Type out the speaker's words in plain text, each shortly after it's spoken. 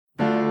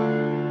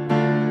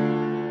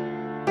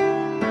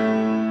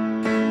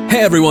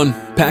Hey everyone,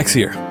 Pax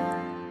here.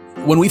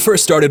 When we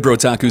first started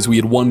Brotakus, we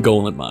had one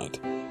goal in mind: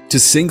 to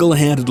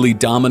single-handedly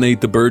dominate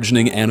the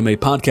burgeoning anime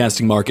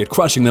podcasting market,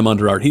 crushing them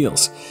under our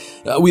heels.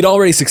 We'd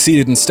already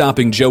succeeded in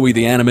stopping Joey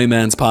the Anime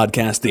Man's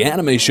podcast, The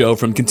Anime Show,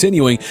 from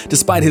continuing,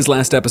 despite his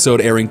last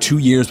episode airing 2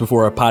 years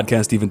before our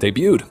podcast even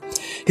debuted.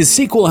 His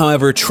sequel,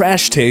 however,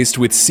 Trash Taste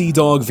with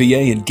Sea-Dog,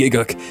 VA, and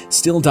Giguk,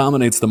 still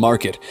dominates the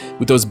market,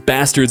 with those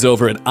bastards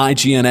over at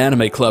IGN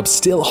Anime Club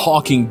still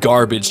hawking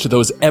garbage to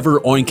those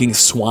ever-oinking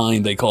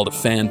swine they called a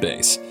fan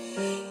base.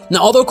 Now,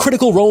 although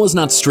Critical Role is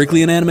not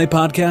strictly an anime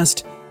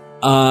podcast,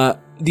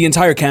 the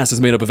entire cast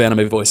is made up of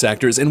anime voice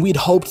actors, and we'd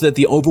hoped that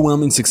the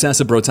overwhelming success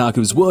of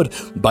Brotakus would,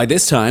 by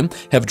this time,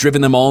 have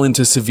driven them all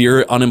into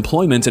severe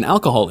unemployment and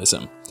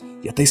alcoholism.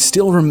 Yet they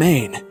still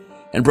remain,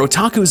 and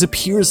Brotakus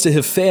appears to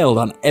have failed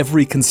on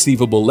every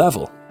conceivable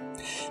level.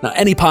 Now,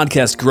 any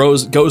podcast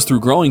goes through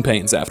growing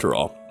pains, after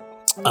all.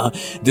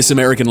 This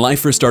American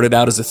Lifer started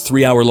out as a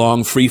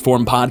 3-hour-long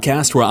freeform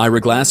podcast where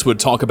Ira Glass would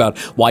talk about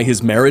why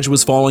his marriage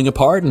was falling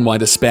apart and why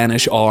the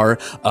Spanish are,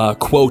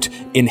 quote,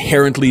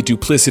 inherently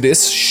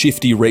duplicitous,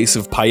 shifty race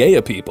of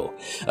paella people.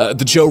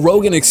 The Joe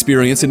Rogan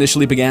Experience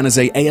initially began as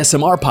a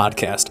ASMR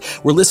podcast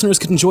where listeners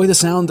could enjoy the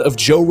sound of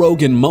Joe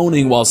Rogan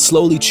moaning while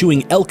slowly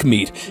chewing elk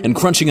meat and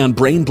crunching on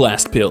Brain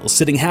Blast pills,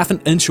 sitting half an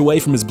inch away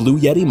from his Blue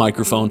Yeti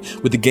microphone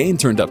with the gain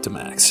turned up to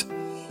max.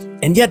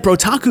 And yet,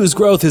 Brotaku's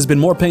growth has been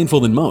more painful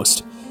than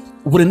most.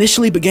 What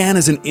initially began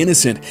as an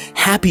innocent,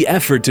 happy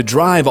effort to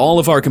drive all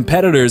of our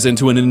competitors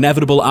into an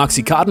inevitable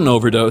Oxycontin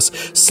overdose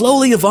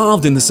slowly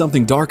evolved into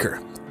something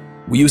darker.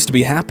 We used to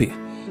be happy,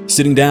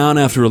 sitting down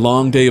after a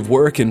long day of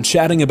work and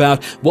chatting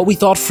about what we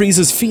thought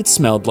Frieza's feet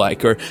smelled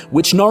like or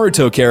which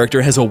Naruto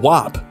character has a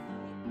wop.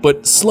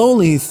 But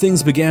slowly,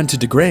 things began to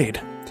degrade.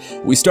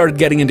 We started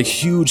getting into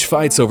huge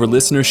fights over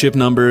listenership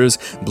numbers,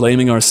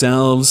 blaming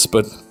ourselves,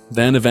 but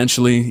then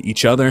eventually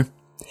each other.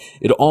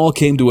 It all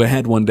came to a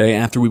head one day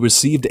after we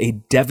received a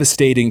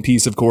devastating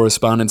piece of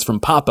correspondence from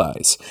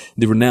Popeyes,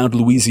 the renowned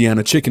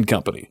Louisiana chicken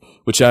company,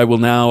 which I will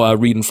now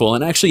read in full.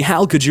 And actually,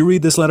 Hal, could you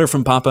read this letter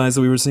from Popeyes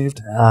that we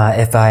received?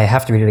 If I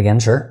have to read it again,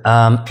 sure.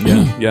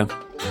 Yeah.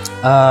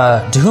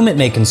 To whom it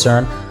may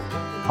concern,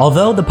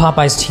 although the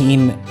Popeyes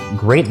team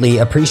greatly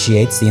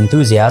appreciates the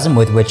enthusiasm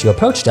with which you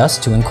approached us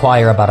to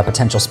inquire about a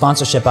potential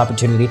sponsorship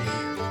opportunity,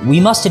 we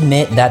must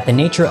admit that the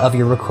nature of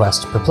your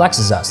request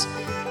perplexes us.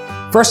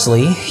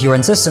 Firstly, your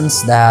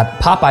insistence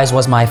that Popeyes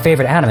was my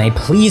favorite anime,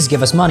 please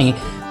give us money,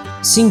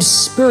 seemed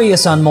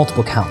spurious on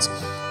multiple counts.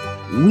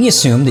 We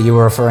assumed that you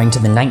were referring to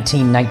the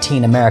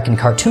 1919 American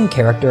cartoon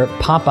character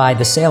Popeye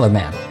the Sailor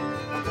Man.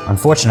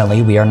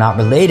 Unfortunately, we are not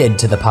related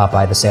to the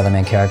Popeye the Sailor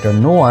Man character,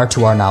 nor,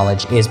 to our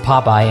knowledge, is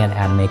Popeye an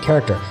anime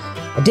character.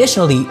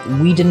 Additionally,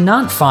 we did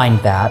not find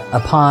that,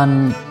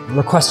 upon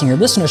requesting your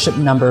listenership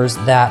numbers,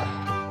 that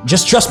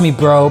just trust me,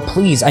 bro,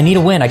 please, I need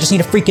a win, I just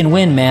need a freaking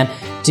win, man,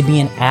 to be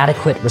an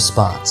adequate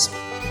response.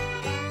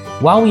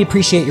 While we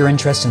appreciate your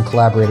interest in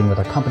collaborating with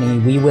our company,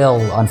 we will,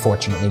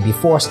 unfortunately, be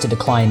forced to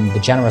decline the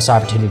generous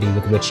opportunity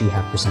with which you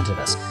have presented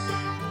us.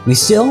 We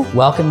still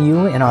welcome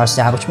you in our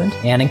establishment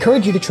and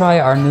encourage you to try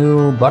our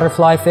new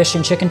butterfly fish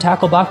and chicken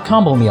tackle box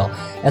combo meal,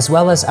 as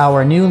well as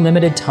our new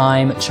limited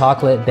time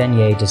chocolate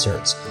beignet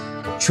desserts.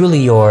 Truly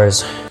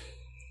yours,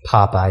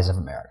 Popeyes of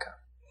America.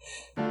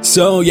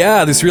 So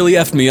yeah, this really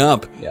effed me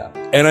up. Yeah.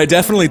 And I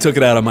definitely took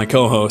it out on my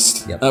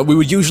co-host. Yep. We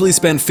would usually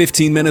spend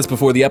 15 minutes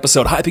before the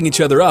episode hyping each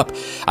other up.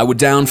 I would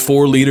down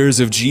 4 liters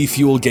of G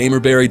Fuel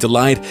Gamerberry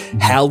Delight.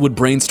 Hal would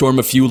brainstorm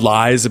a few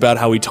lies about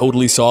how he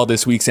totally saw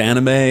this week's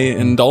anime,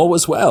 and all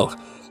was well.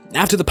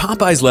 After the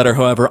Popeyes letter,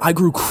 however, I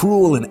grew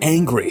cruel and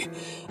angry.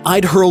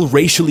 I'd hurl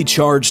racially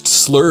charged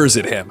slurs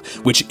at him,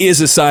 which is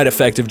a side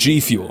effect of G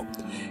Fuel.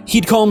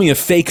 He'd call me a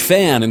fake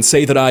fan and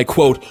say that I,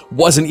 quote,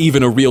 wasn't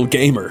even a real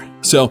gamer.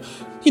 So,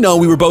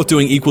 we were both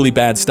doing equally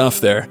bad stuff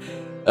there.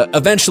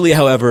 Eventually,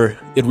 however,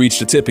 it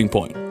reached a tipping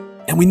point.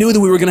 And we knew that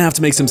we were going to have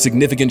to make some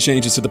significant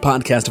changes to the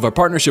podcast if our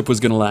partnership was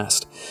going to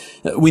last.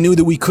 We knew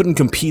that we couldn't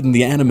compete in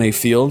the anime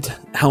field,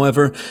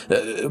 however,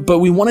 but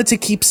we wanted to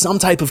keep some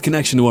type of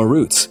connection to our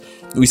roots.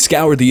 We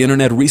scoured the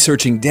internet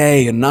researching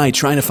day and night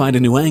trying to find a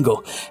new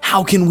angle.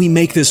 How can we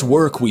make this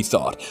work, we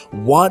thought?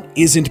 What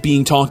isn't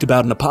being talked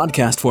about in a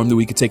podcast form that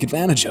we could take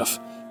advantage of?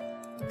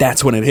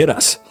 That's when it hit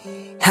us.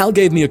 Hal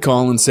gave me a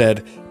call and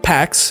said,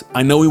 Pax,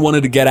 I know we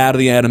wanted to get out of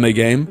the anime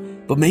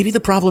game, but maybe the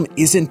problem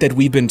isn't that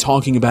we've been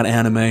talking about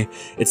anime,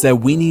 it's that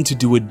we need to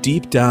do a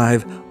deep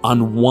dive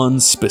on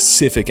one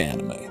specific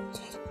anime.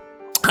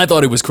 I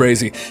thought it was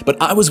crazy, but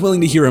I was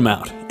willing to hear him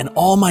out, and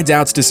all my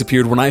doubts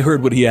disappeared when I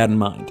heard what he had in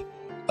mind.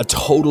 A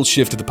total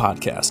shift of the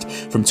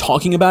podcast, from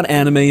talking about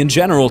anime in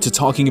general to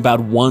talking about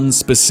one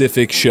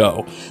specific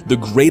show, the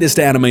greatest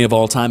anime of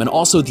all time and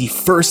also the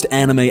first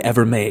anime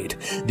ever made,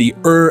 the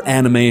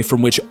anime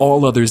from which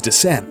all others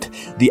descend,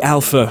 the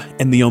Alpha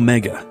and the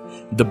Omega,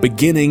 the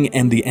beginning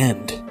and the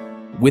end.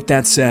 With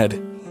that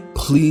said,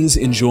 please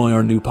enjoy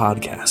our new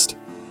podcast.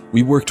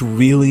 We worked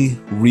really,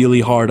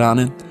 really hard on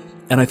it,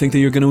 and I think that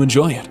you're going to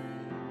enjoy it.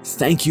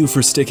 Thank you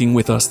for sticking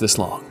with us this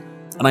long,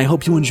 and I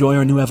hope you enjoy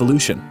our new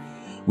evolution.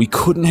 We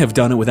couldn't have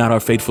done it without our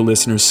faithful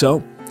listeners.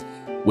 So,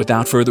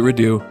 without further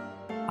ado,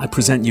 I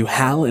present you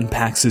Hal and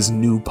Pax's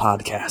new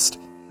podcast.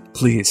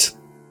 Please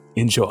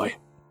enjoy.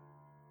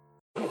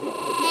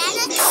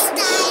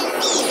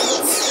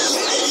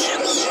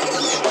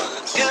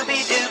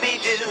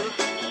 Scooby-Dooby-Doo,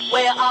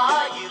 where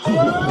are you?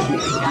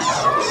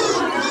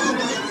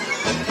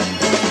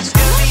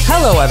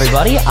 Hello,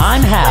 everybody.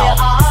 I'm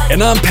Hal.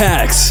 And I'm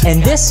Pax.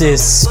 And this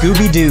is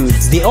Scooby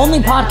Dudes, the only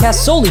podcast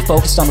solely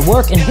focused on the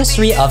work and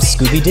history of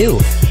Scooby-Doo.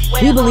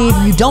 We believe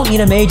you don't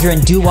need a major in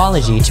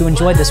duology to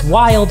enjoy this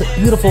wild,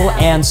 beautiful,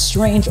 and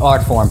strange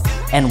art form.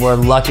 And we're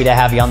lucky to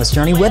have you on this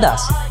journey with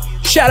us.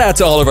 Shout out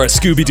to all of our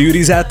Scooby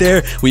Duties out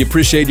there. We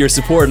appreciate your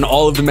support and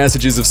all of the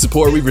messages of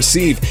support we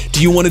receive.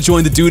 Do you want to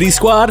join the Duty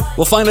Squad?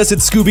 Well, find us at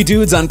Scooby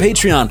Dudes on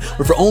Patreon,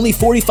 where for only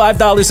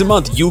 $45 a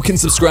month, you can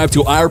subscribe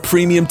to our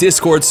premium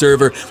Discord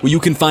server, where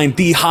you can find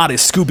the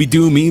hottest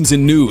Scooby-Doo memes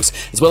and news,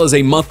 as well as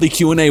a monthly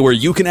Q&A where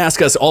you can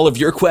ask us all of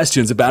your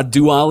questions about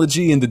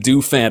duology and the Doo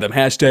fandom.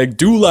 Hashtag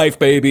Doo Life,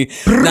 baby.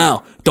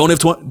 Now, don't have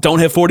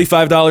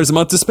 $45 a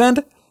month to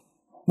spend?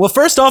 Well,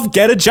 first off,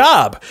 get a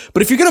job.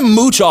 But if you're going to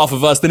mooch off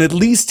of us, then at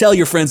least tell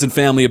your friends and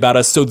family about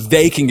us so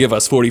they can give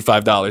us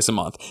 $45 a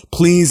month.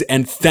 Please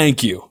and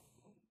thank you.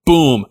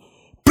 Boom.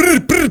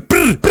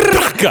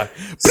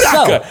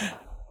 So,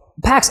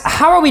 Pax,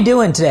 how are we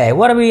doing today?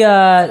 What are we,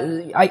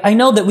 I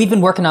know that we've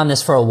been working on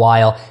this for a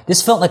while.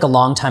 This felt like a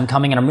long time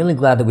coming, and I'm really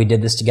glad that we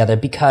did this together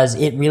because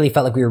it really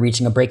felt like we were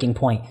reaching a breaking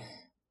point.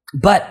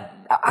 But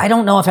I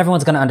don't know if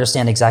everyone's going to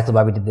understand exactly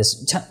why we did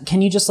this.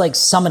 Can you just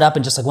sum it up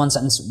in just one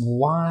sentence?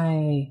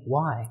 Why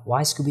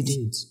Scooby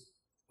Dudes?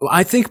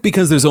 I think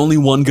because there's only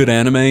one good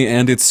anime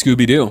and it's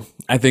Scooby-Doo.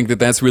 I think that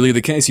that's really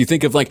the case. You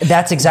think of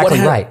That's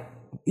exactly right.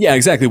 Yeah,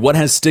 exactly. What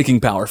has sticking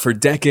power for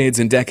decades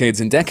and decades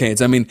and decades?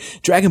 I mean,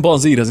 Dragon Ball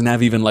Z doesn't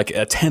have even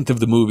a tenth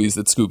of the movies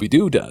that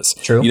Scooby-Doo does.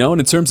 True. You know, and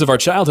in terms of our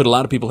childhood, a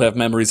lot of people have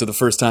memories of the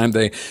first time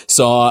they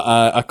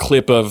saw a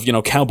clip of,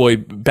 Cowboy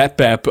Bep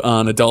Bep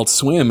on Adult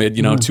Swim at,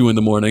 2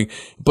 a.m.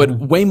 But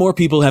way more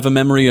people have a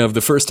memory of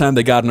the first time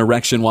they got an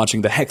erection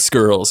watching the Hex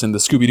Girls in the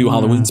Scooby-Doo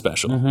Halloween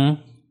special.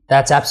 Mm-hmm.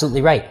 That's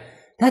absolutely right.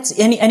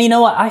 And you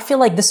know what? I feel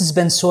like this has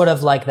been sort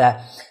of like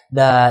the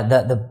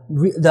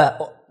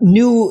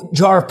new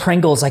jar of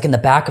Pringles in the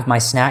back of my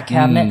snack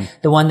cabinet.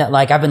 The one that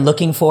I've been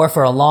looking for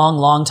a long,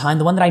 long time.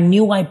 The one that I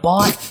knew I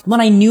bought, the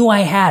one I knew I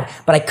had,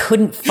 but I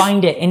couldn't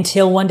find it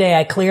until one day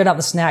I cleared out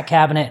the snack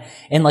cabinet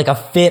in a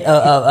fit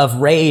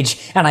of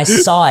rage and I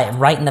saw it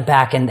right in the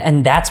back.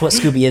 And that's what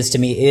Scooby is to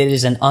me. It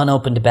is an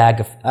unopened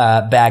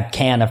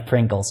can of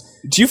Pringles.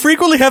 Do you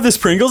frequently have this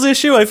Pringles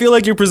issue? I feel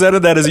like you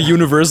presented that as a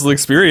universal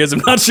experience. I'm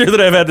not sure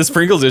that I've had this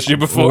Pringles issue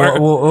before.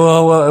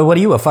 What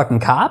are you, a fucking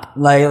cop?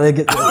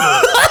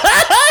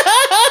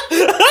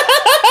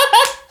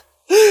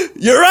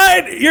 You're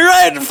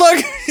right.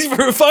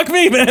 Fuck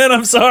me, man.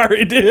 I'm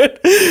sorry, dude.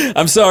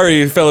 I'm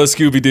sorry, fellow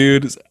Scooby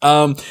dudes.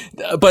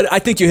 But I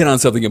think you hit on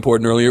something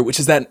important earlier, which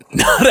is that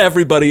not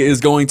everybody is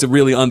going to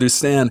really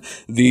understand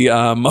the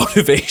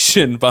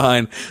motivation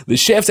behind the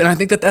shift, and I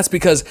think that that's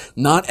because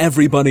not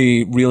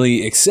everybody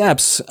really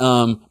accepts.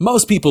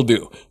 Most people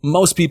do.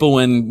 Most people,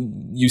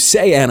 when you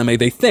say anime,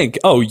 they think,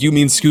 "Oh, you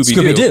mean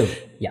Scooby-Doo."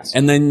 Yes.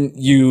 And then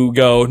you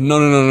go, no,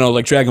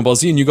 like Dragon Ball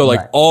Z, and you go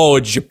right. oh,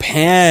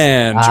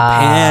 Japanese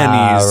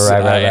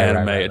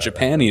anime, right, a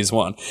Japanese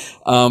one.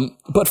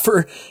 But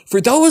for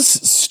those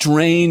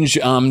strange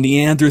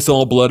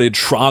Neanderthal-blooded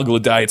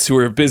troglodytes who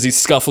are busy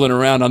scuffling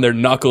around on their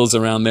knuckles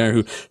around there,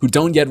 who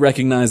don't yet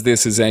recognize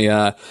this as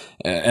an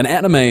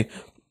anime,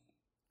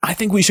 I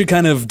think we should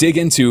kind of dig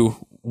into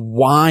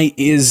why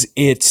is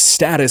its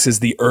status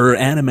as the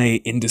anime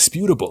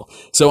indisputable?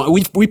 So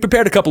we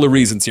prepared a couple of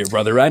reasons here,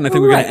 brother, right? And I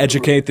think we're going to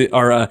educate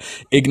our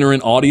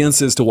ignorant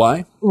audience as to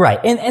why. Right.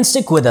 And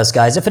stick with us,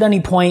 guys. If at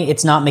any point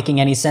it's not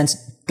making any sense,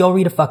 go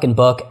read a fucking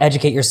book,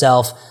 educate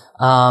yourself.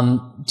 I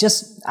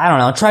don't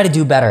know, try to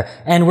do better.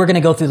 And we're going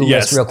to go through the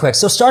list real quick.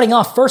 So starting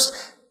off first,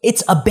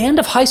 it's a band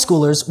of high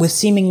schoolers with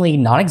seemingly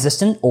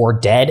non-existent or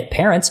dead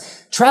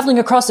parents traveling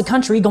across the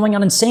country, going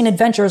on insane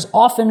adventures,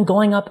 often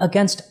going up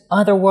against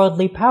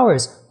otherworldly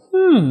powers.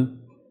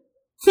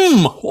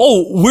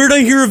 Oh, where'd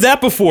I hear of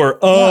that before?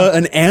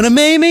 An anime,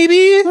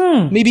 maybe?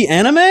 Maybe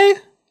anime?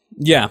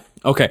 Yeah.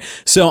 Okay.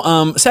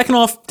 So, second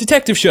off,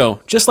 detective show,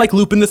 just like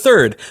Lupin the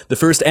Third. The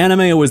first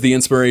anime was the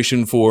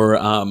inspiration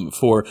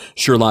for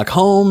Sherlock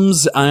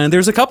Holmes. And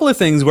there's a couple of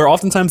things where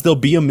oftentimes there'll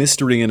be a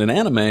mystery in an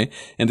anime,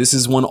 and this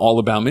is one all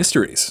about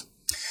mysteries.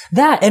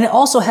 That, and it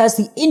also has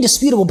the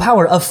indisputable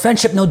power of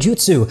friendship no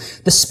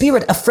jutsu, the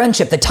spirit of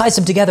friendship that ties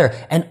them together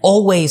and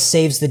always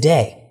saves the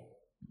day.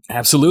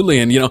 Absolutely.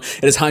 And,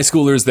 it is high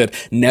schoolers that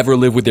never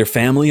live with their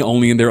family,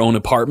 only in their own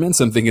apartments.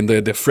 I'm thinking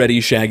the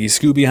Freddy, Shaggy,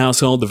 Scooby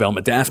household, the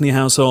Velma Daphne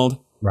household.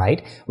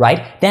 Right.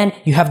 Then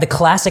you have the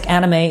classic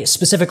anime,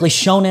 specifically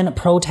shonen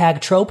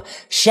pro-tag trope,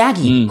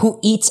 Shaggy, who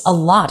eats a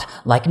lot,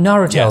 like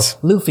Naruto,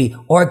 Luffy,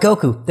 or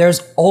Goku.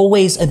 There's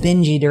always a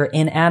binge eater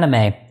in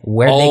anime.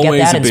 Where'd they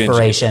get that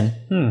inspiration?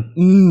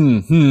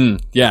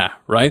 Yeah,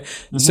 right?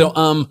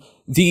 So,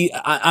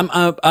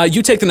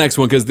 You take the next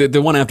one because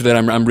the one after that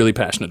I'm really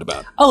passionate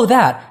about. Oh,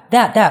 that.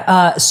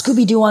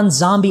 Scooby-Doo on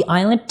Zombie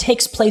Island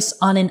takes place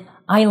on an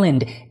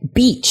island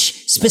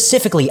beach,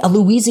 specifically a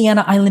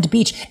Louisiana island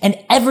beach. And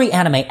every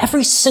anime,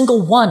 every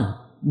single one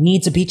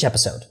needs a beach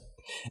episode.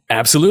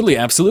 Absolutely.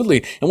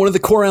 And one of the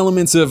core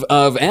elements of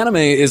anime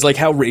is like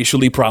how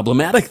racially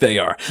problematic they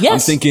are. Yes.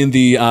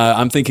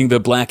 I'm thinking the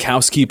black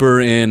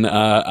housekeeper in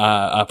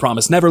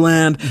Promised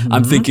Neverland. Mm-hmm.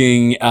 I'm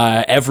thinking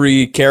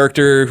every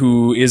character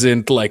who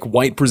isn't like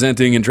white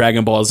presenting in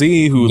Dragon Ball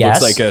Z, who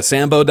Yes. looks like a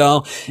Sambo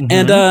doll. Mm-hmm.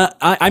 And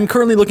I'm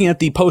currently looking at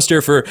the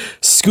poster for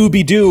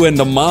Scooby-Doo and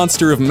the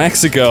Monster of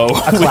Mexico,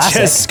 which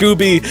classic. has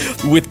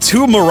Scooby with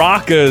two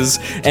maracas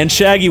and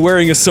Shaggy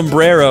wearing a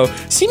sombrero,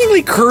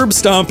 seemingly curb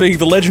stomping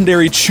the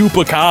legendary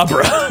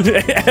Chupacabra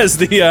as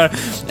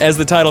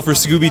the title for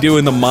Scooby-Doo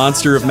and the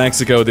Monster of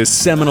Mexico, this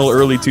seminal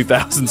early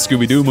 2000s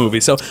Scooby-Doo movie.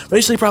 So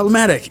racially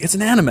problematic. It's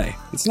an anime.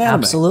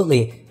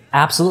 Absolutely.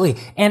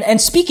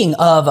 And speaking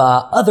of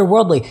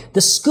otherworldly,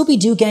 the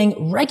Scooby-Doo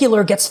gang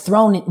regularly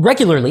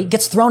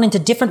gets thrown into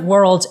different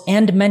worlds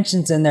and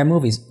dimensions in their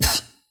movies.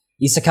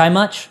 Isekai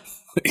much?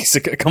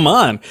 Come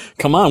on.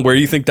 Where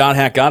do you think Dot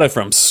Hack got it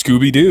from?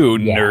 Scooby-Doo,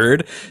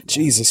 nerd.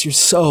 Jesus, you're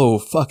so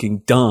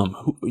fucking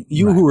dumb.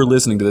 Who are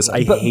listening to this,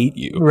 I hate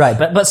you. Right,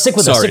 but stick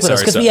with us,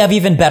 because we have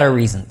even better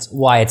reasons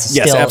why it's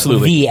still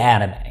the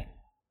anime.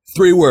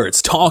 3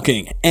 words: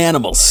 talking,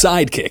 animal,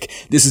 sidekick.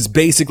 This is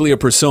basically a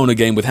Persona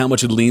game with how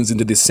much it leans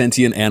into the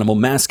sentient animal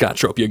mascot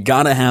trope. You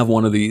gotta have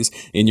one of these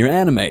in your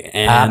anime,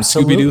 and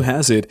Scooby-Doo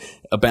has it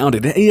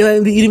abounded. It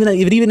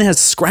even has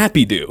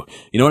Scrappy-Doo.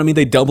 You know what I mean?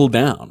 They double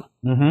down.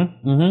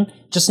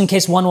 Just in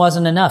case one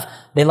wasn't enough.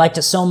 They liked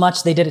it so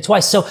much, they did it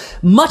twice. So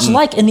much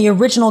like in the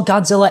original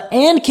Godzilla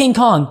and King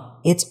Kong,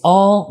 it's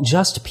all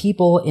just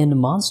people in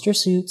monster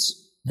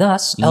suits.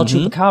 Thus, El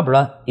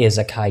Chupacabra is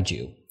a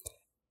kaiju.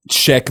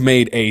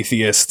 Checkmate,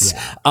 atheists.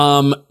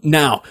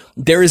 Now,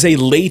 there is a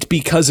late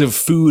because of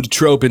food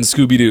trope in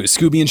Scooby-Doo.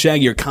 Scooby and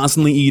Shaggy are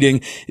constantly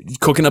eating,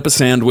 cooking up a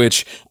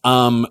sandwich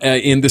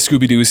in the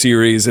Scooby-Doo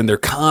series, and they're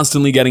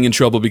constantly getting in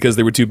trouble because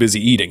they were too busy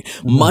eating.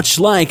 Much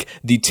like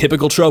the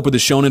typical trope with the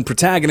shonen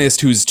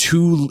protagonist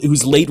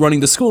who's late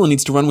running to school and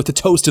needs to run with a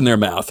toast in their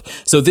mouth.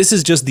 So this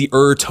is just the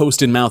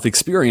toast in mouth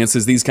experience,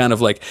 is these kind of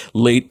like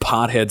late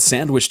pothead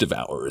sandwich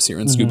devourers here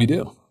in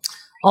Scooby-Doo.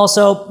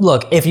 Also,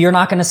 look, if you're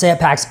not going to say it,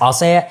 Pax, I'll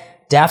say it.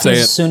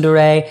 Daphne's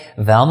Tsundere,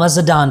 Velma's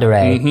a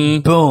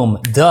Dandere. Boom.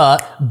 Duh.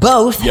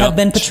 Both have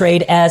been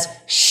portrayed as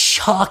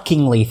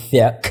shockingly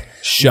thick.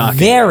 Shocking.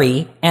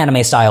 Very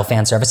anime-style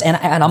fan service. And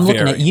I'm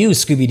looking at you,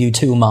 Scooby-Doo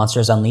 2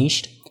 Monsters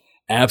Unleashed.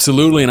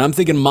 Absolutely, and I'm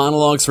thinking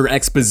monologues for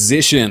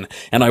exposition,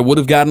 and I would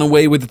have gotten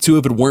away with the 2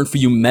 if it weren't for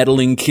you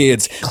meddling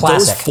kids.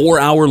 Classic. Those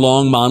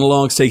 4-hour-long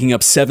monologues taking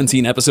up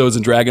 17 episodes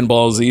in Dragon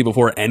Ball Z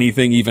before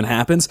anything even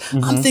happens.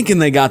 I'm thinking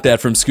they got that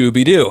from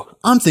Scooby-Doo.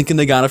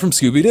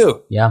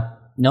 Yeah.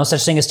 No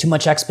such thing as too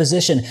much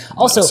exposition.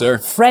 Also, No, sir.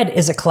 Fred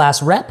is a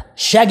class rep.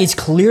 Shaggy's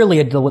clearly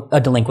a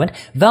delinquent.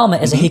 Velma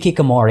is a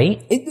hikikomori.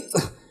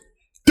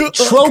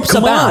 Tropes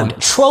Come abound. on.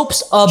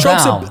 Tropes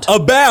abound.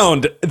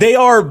 Abound. They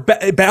are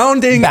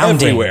bounding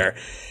everywhere.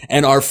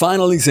 And our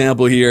final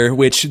example here,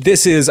 which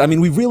this is, I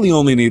mean, we really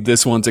only need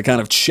this one to kind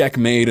of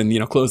checkmate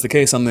and, close the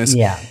case on this,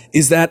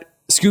 is that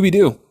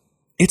Scooby-Doo,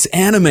 it's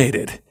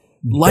animated.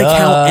 Like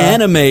how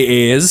anime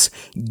is.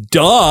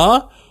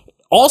 Duh.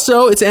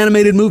 Also, it's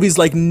animated movies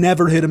like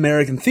never hit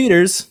American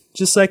theaters,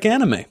 just like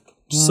anime.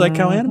 Just like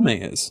how anime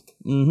is.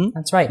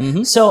 That's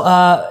right. So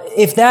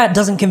if that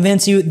doesn't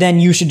convince you, then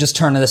you should just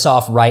turn this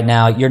off right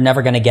now. You're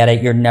never going to get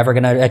it. You're never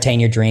going to attain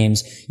your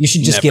dreams. You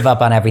should just give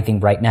up on everything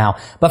right now.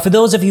 But for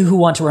those of you who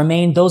want to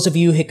remain, those of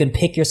you who can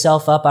pick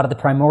yourself up out of the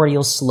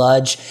primordial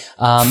sludge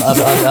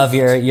of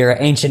your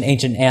ancient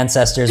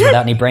ancestors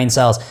without any brain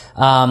cells,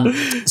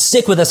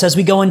 stick with us as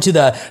we go into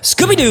the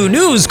Scooby-Doo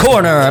News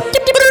Corner.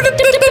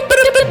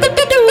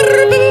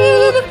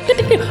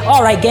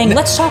 All right, gang,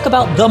 let's talk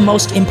about the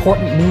most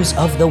important news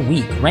of the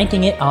week,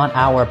 ranking it on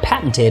our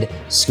patented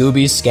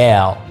Scooby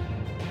scale.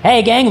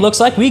 Hey, gang, looks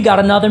like we got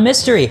another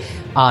mystery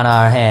on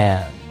our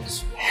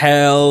hands.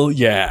 Hell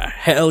yeah.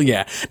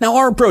 Now,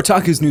 our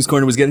Brotaku's News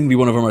Corner was getting to be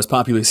one of our most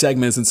popular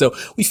segments, and so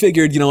we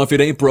figured, if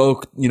it ain't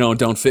broke,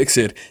 don't fix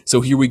it.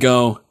 So here we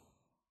go,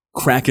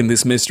 cracking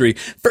this mystery.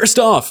 First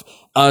off,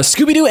 a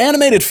Scooby-Doo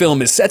animated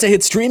film is set to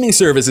hit streaming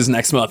services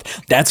next month.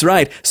 That's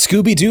right,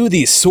 Scooby-Doo,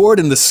 the Sword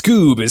and the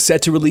Scoob is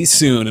set to release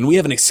soon, and we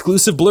have an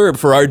exclusive blurb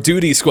for our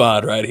duty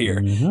squad right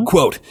here.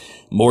 Quote,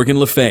 Morgan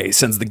Le Fay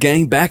sends the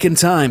gang back in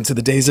time to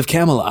the days of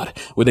Camelot,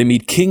 where they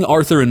meet King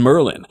Arthur and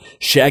Merlin.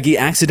 Shaggy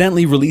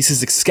accidentally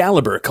releases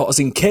Excalibur,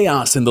 causing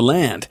chaos in the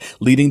land,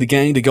 leading the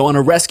gang to go on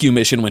a rescue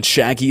mission when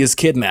Shaggy is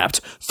kidnapped.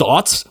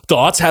 Thoughts?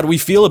 How do we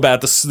feel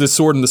about the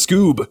Sword and the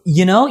Scoob?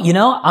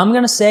 I'm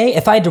going to say,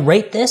 if I had to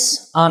rate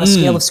this on a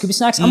scale of Scooby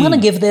Snacks, I'm going to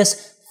give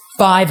this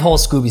 5 whole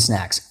Scooby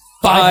Snacks.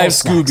 5 whole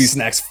Scooby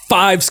snacks.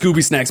 5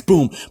 Scooby snacks.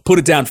 Boom. Put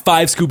it down.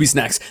 5 Scooby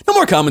snacks. No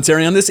more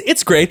commentary on this.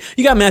 It's great.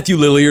 You got Matthew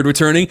Lillard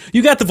returning.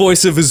 You got the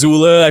voice of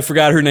Azula. I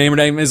forgot her name. Her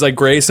name is like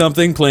Gray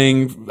something,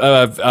 playing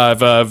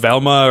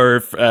Velma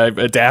or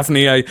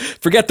Daphne. I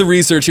forget the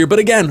research here. But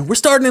again, we're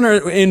starting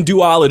in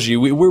duology.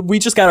 We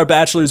just got our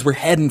bachelors. We're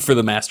heading for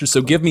the masters.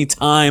 So give me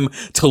time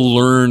to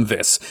learn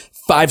this.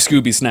 5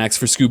 Scooby snacks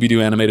for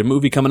Scooby-Doo animated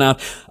movie coming out.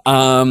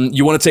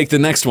 You want to take the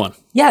next one?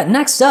 Yeah,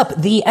 next up,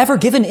 the Ever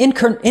Given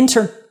Next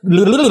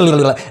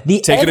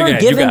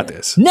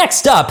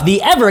up,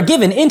 the Ever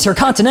Given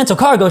Intercontinental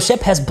Cargo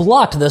Ship has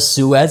blocked the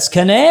Suez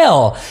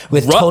Canal.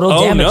 With total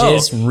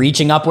damages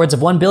reaching upwards of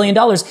 $1 billion,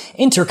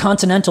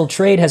 intercontinental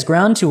trade has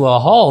ground to a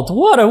halt.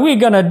 What are we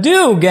gonna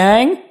do,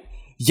 gang?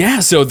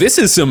 Yeah, so this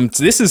is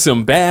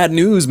some bad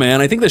news,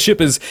 man. I think the ship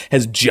has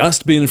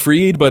just been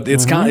freed, but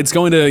it's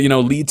going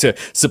to, lead to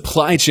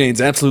supply chains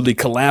absolutely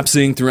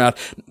collapsing throughout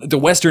the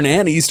Western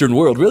and Eastern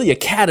world. Really a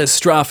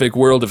catastrophic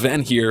world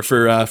event here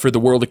for the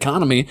world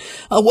economy.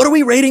 What are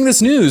we rating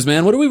this news,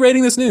 man? What are we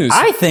rating this news?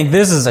 I think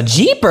this is a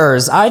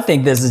jeepers. I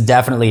think this is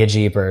definitely a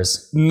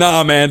jeepers.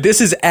 Nah, man, this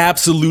is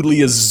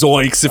absolutely a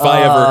zoinks if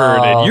I ever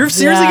heard it. You're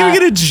seriously gonna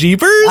get a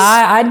jeepers?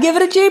 I'd give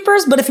it a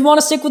jeepers, but if you want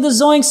to stick with the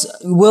zoinks,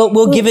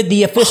 we'll give it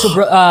the official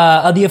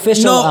Scooby-Doo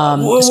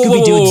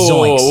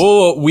zoinks.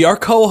 Whoa. We are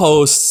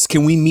co-hosts.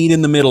 Can we meet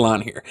in the middle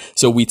on here?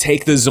 So we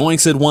take the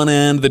zoinks at one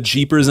end, the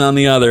jeepers on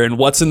the other, and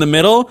what's in the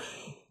middle?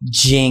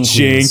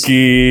 Jinkies.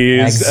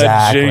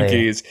 Exactly.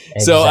 Jinkies.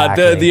 So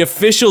the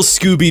official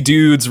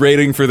Scooby-Dudes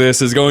rating for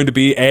this is going to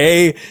be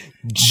a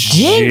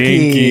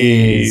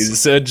Jinkies.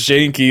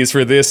 Jinkies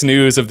for this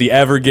news of the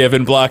Ever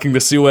Given blocking the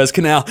Suez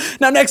Canal.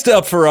 Now, next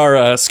up for our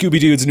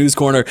Scooby-Dudes News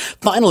Corner,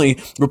 finally,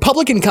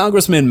 Republican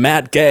Congressman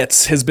Matt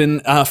Gaetz has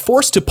been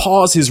forced to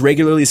pause his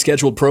regularly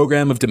scheduled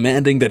program of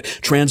demanding that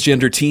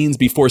transgender teens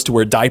be forced to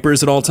wear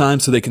diapers at all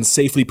times so they can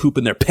safely poop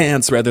in their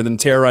pants rather than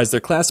terrorize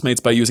their classmates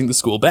by using the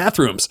school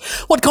bathrooms.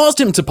 What caused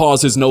him to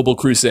pause his noble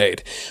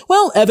crusade?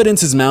 Well,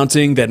 evidence is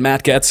mounting that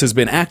Matt Gaetz has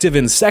been active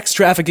in sex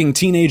trafficking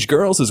teenage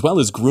girls as well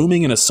as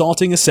grooming and assaulting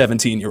a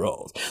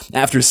 17-year-old.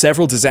 After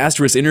several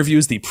disastrous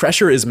interviews, the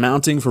pressure is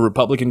mounting for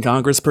Republican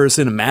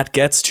Congressperson Matt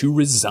Gaetz to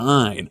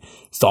resign.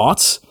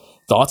 Thoughts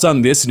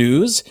on this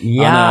news?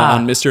 Yeah.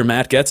 On Mr.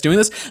 Matt Gaetz doing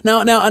this? Now,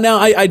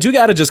 I do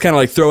gotta just kind of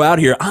like throw out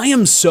here, I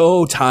am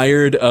so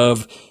tired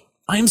of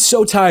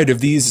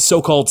these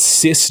so-called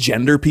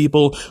cisgender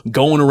people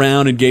going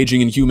around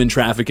engaging in human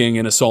trafficking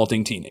and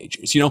assaulting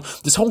teenagers.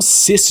 This whole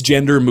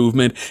cisgender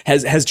movement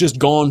has just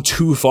gone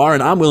too far,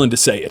 and I'm willing to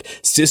say it.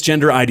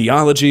 Cisgender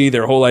ideology,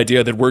 their whole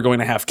idea that we're going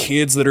to have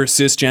kids that are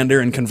cisgender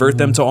and convert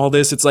them to all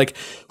this, it's like,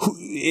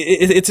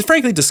 it's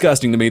frankly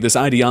disgusting to me, this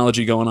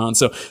ideology going on.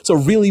 So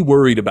really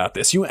worried about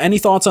this. Any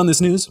thoughts on this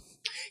news?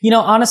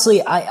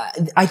 Honestly,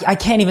 I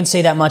can't even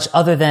say that much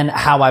other than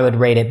how I would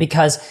rate it,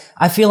 because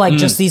I feel like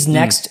just these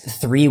next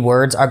 3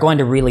 words are going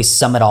to really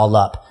sum it all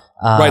up.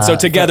 Right, so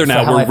together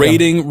now,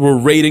 we're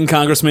rating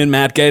Congressman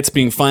Matt Gaetz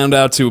being found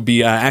out to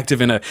be active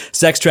in a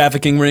sex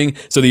trafficking ring.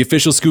 So the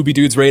official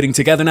Scooby-Dudes rating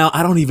together now.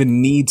 I don't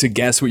even need to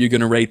guess what you're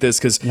going to rate this,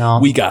 because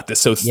we got this.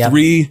 So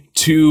 3,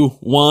 2,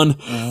 1.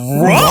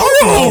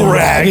 Ruh-roh,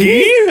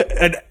 Raggy!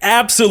 An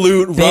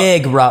absolute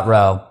big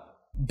ruh-roh.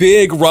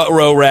 Big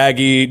ruh-roh,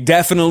 Raggy.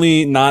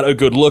 Definitely not a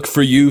good look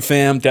for you,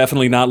 fam.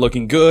 Definitely not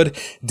looking good.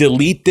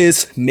 Delete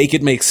this. Make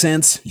it make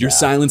sense. Your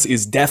silence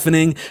is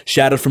deafening.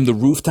 Shouted from the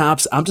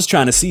rooftops. I'm just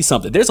trying to see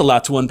something. There's a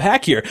lot to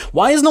unpack here.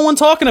 Why is no one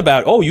talking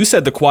about? Oh, you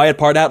said the quiet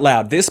part out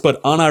loud. This, but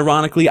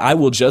unironically, I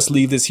will just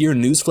leave this here.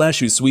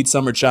 Newsflash, you sweet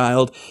summer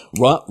child.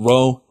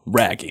 Ruh-roh,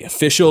 Raggy.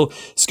 Official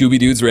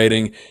Scooby-Doo's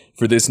rating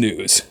for this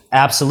news.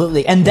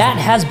 Absolutely. And that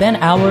has been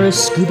our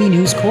Scooby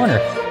News Corner.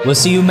 We'll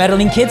see you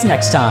meddling kids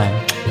next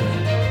time.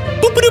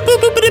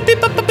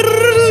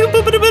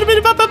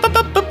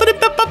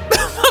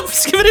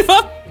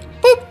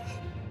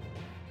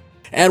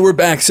 And we're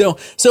back. So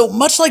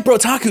much like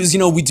Brotaku's,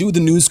 we do the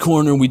news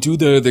corner, we do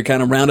the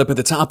kind of roundup at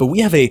the top, but we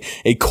have a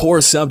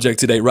core subject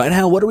today, right,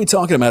 Hal? What are we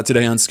talking about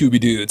today on Scooby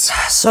Dudes?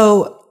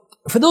 So,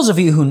 for those of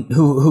you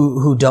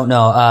who don't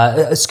know,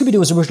 Scooby-Doo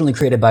was originally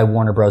created by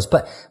Warner Bros.,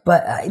 but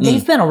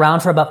they've been around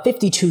for about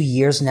 52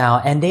 years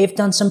now, and they've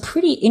done some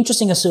pretty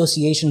interesting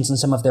associations in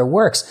some of their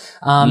works.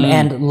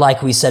 And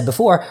like we said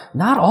before,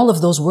 not all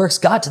of those works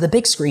got to the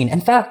big screen.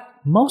 In fact,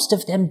 most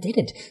of them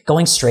didn't,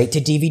 going straight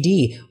to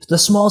DVD, the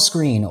small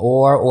screen,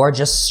 or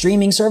just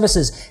streaming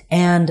services.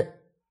 And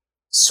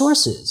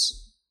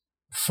sources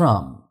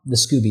from the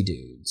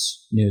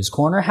Scooby-Doo's News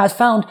Corner have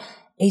found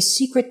a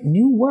secret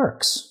new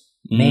works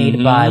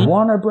made by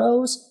Warner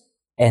Bros.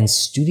 And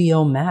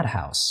Studio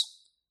Madhouse.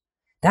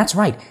 That's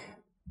right.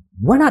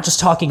 We're not just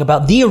talking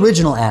about the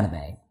original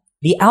anime,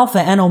 the Alpha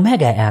and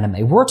Omega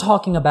anime. We're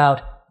talking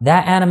about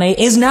that anime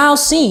is now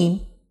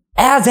seen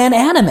as an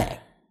anime.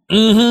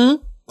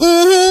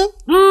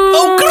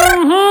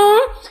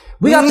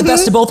 We got the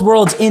best of both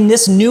worlds in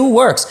this new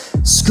works,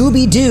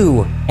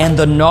 Scooby-Doo and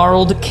the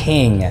Gnarled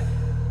King.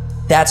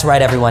 That's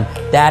right, everyone.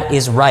 That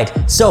is right.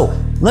 So,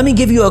 Let me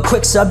give you a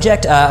quick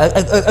subject,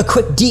 a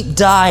quick deep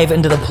dive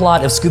into the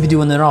plot of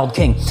Scooby-Doo and the Gnarled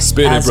King.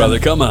 Spin it, brother.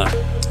 Come on.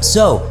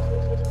 So,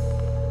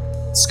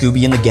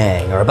 Scooby and the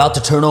gang are about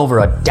to turn over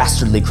a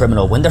dastardly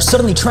criminal when they're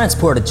suddenly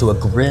transported to a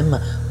grim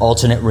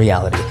alternate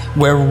reality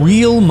where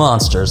real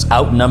monsters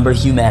outnumber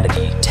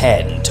humanity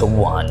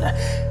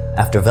 10-1.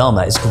 After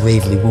Velma is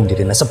gravely wounded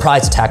in a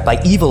surprise attack by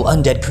evil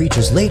undead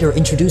creatures later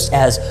introduced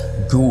as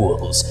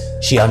ghouls,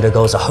 she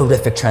undergoes a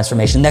horrific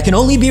transformation that can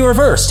only be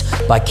reversed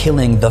by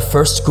killing the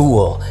first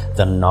ghoul,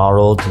 the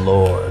Gnarled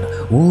Lord.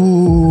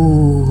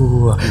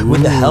 Ooh.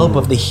 With the help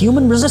of the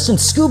human-resistant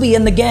Scooby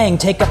and the gang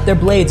take up their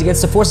blades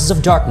against the forces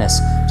of darkness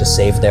to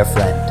save their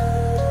friend.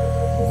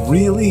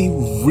 Really,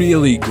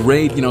 really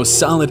great,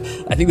 solid.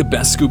 I think the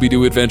best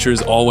Scooby-Doo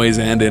adventures always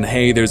end in,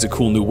 hey, there's a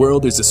cool new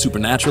world, there's a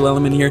supernatural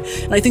element here.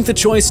 And I think the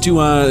choice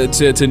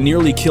to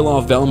nearly kill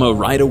off Velma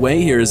right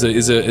away here is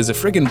a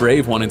friggin'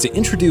 brave one. And to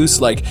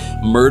introduce,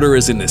 murder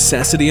as a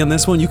necessity in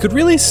this one, you could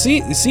really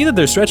see that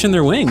they're stretching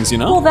their wings,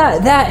 Well,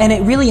 that, and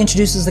it really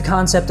introduces the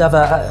concept of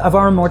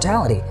our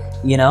immortality.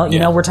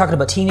 We're talking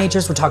about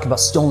teenagers, we're talking about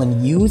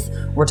stolen youth,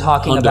 we're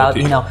talking about,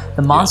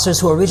 the monsters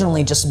who are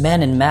originally just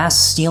men in mass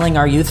stealing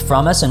our youth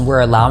from us, and we're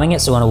allowing it,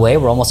 so in a way,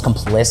 we're almost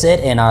complicit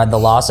in the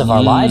loss of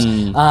our lives.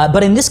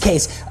 But in this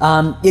case,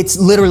 it's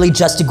literally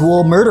just a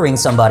ghoul murdering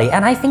somebody,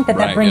 and I think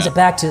that brings it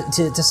back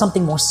to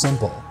something more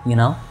simple,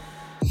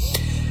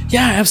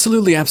 Yeah,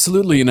 absolutely,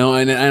 and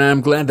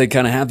I'm glad they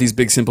kind of have these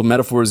big, simple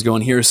metaphors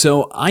going here.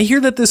 So I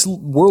hear that this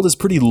world is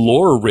pretty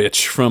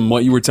lore-rich from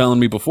what you were telling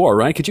me before,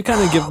 right? Could you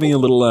kind of give me a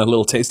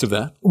little taste of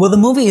that? Well, the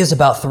movie is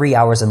about 3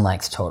 hours in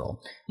length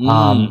total,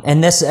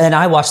 and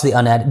I watched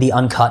the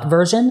uncut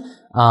version.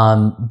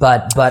 That's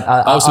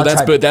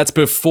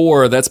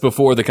before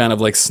the kind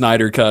of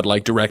Snyder cut,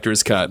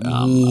 director's cut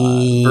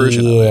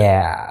version of it.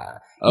 Yeah.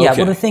 Okay. Yeah,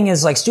 well, the thing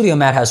is, Studio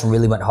Madhouse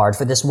really went hard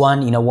for this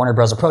one. Warner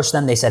Bros. Approached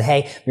them. They said,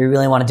 hey, we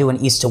really want to do an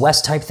east to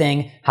west type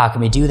thing. How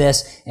can we do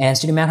this? And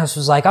Studio Madhouse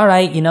was like, all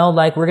right,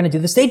 we're going to do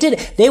this.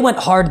 They went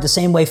hard the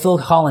same way Phil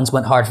Collins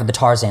went hard for the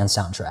Tarzan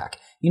soundtrack.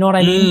 You know what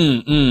I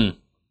mean?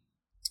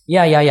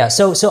 Yeah.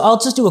 So I'll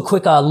just do a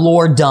quick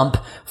lore dump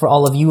for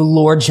all of you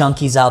lore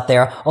junkies out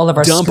there. All of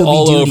our dump Scooby-Dooties.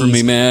 all over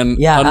me, man.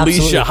 Yeah, unleash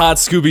absolutely. a hot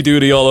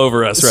Scooby-Dooty all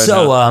over us right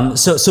now.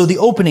 So the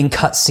opening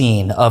cut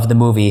scene of the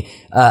movie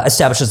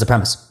establishes the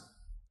premise.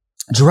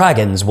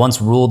 Dragons once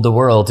ruled the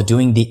world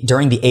during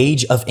the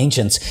Age of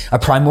Ancients. A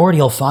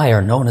primordial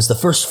fire known as the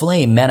First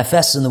Flame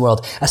manifests in the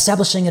world,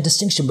 establishing a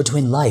distinction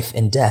between life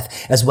and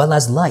death, as well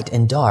as light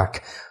and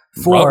dark.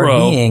 Four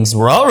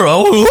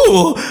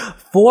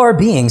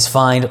beings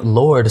find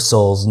Lord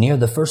Souls near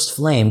the First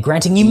Flame,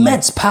 granting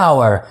immense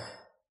power.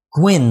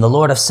 Gwyn, the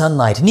Lord of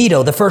Sunlight,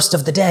 Nito, the First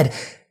of the Dead,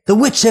 the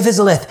Witch of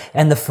Izalith,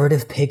 and the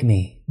Furtive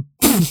Pygmy.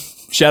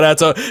 Shout out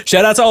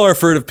to all our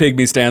Furtive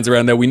Pygmy stands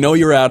around there. We know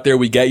you're out there.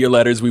 We get your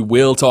letters. We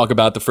will talk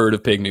about the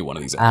Furtive Pygmy one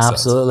of these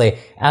episodes.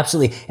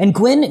 Absolutely. And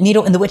Gwyn,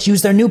 Nito, and the Witch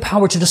use their new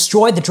power to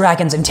destroy the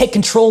dragons and take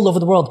control over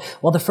the world,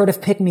 while the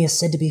Furtive Pygmy is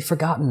said to be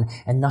forgotten,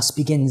 and thus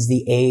begins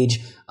the Age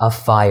of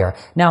Fire.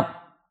 Now,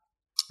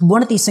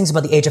 one of these things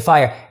about the Age of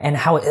Fire and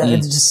how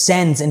it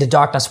descends into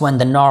darkness when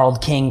the Gnarled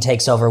King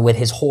takes over with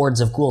his hordes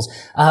of ghouls.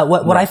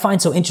 What I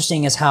find so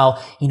interesting is how,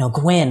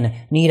 Gwyn,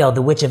 Nito,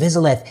 the Witch of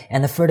Izalith,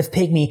 and the Furtive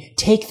Pygmy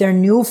take their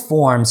new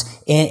forms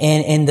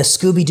in the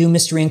Scooby-Doo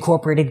Mystery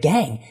Incorporated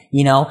gang.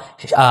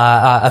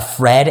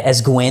 Fred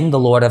as Gwyn, the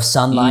Lord of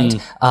Sunlight,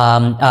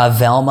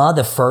 Velma,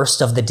 the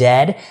First of the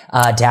Dead,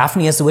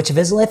 Daphne as the Witch of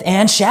Izalith,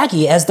 and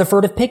Shaggy as the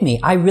Furtive Pygmy.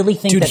 I really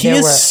think Dude, that he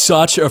is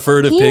such a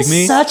Furtive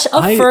Pygmy. He's such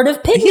a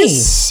Furtive Pygmy. He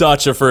is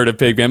such a Furtive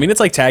Pygmy. I mean, it's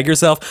like tag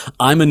yourself.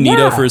 I'm a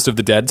Nito First of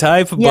the Dead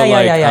type.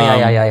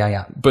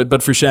 Yeah.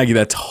 But for Shaggy,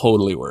 that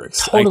totally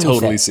works. I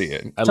totally see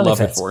it. I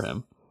love it for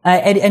him.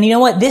 And you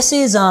know what? This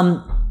is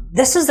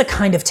the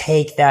kind of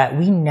take that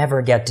we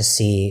never get to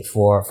see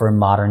for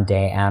modern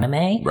day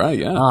anime. Right,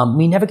 yeah.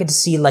 We never get to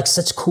see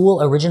such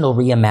cool original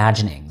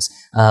reimaginings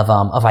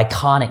of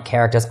iconic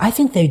characters. I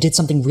think they did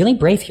something really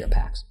brave here,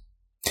 Pax.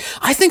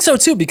 I think so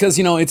too, because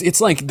it's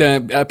like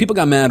the people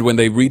got mad when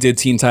they redid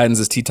Teen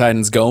Titans as Teen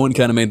Titans Go and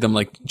kind of made them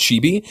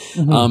chibi,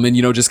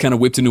 and just kind of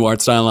whipped a new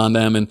art style on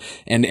them and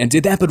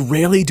did that. But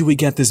rarely do we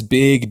get this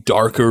big,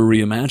 darker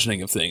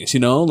reimagining of things.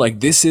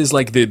 This is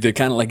the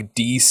kind of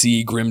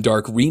DC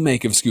grimdark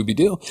remake of Scooby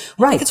Doo.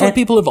 Right, that's what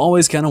people have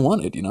always kind of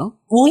wanted.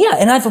 Well, yeah,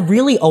 and I've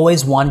really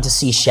always wanted to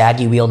see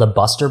Shaggy wield a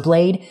Buster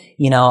Blade.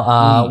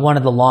 One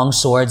of the long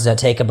swords that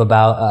take up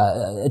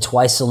about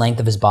twice the length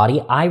of his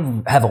body. I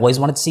have always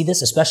wanted to see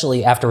this,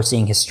 especially after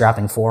seeing his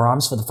strapping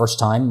forearms for the first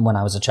time when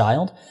I was a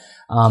child.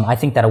 I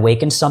think that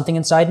awakened something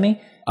inside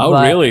me. Oh,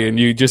 really? And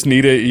you just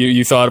need it?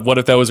 You thought, what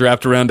if that was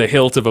wrapped around the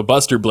hilt of a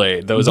Buster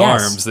Blade? Those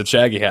arms that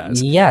Shaggy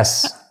has.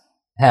 Yes.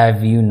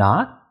 Have you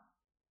not?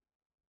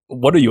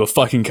 What are you, a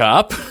fucking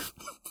cop?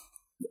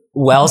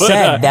 Well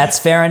said. That's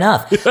fair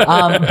enough.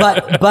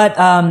 But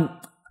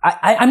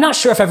I'm not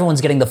sure if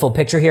everyone's getting the full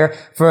picture here.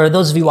 For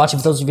those of you watching,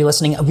 for those of you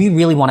listening, we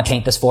really want to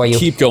paint this for you.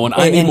 Keep going.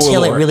 I need until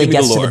more it lore. really Give me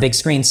gets the to lore. the big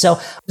screen.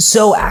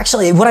 So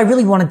actually, what I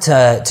really wanted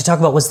to talk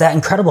about was that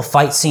incredible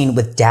fight scene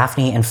with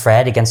Daphne and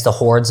Fred against the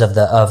hordes of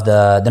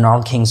the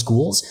Gnarled King's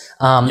ghouls.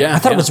 I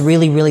thought it was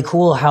really, really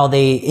cool how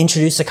they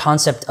introduced the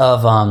concept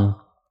of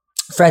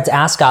Fred's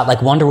ascot,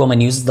 like Wonder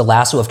Woman, uses the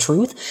lasso of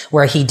truth,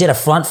 where he did a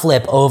front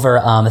flip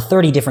over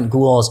 30 different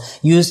ghouls,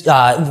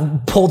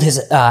 pulled his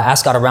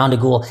ascot around a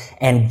ghoul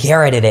and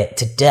garroted it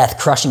to death,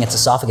 crushing its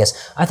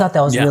esophagus. I thought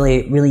that was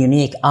really, really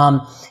unique.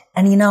 And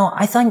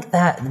I think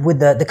that with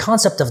the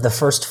concept of the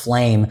first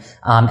flame,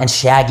 and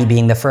Shaggy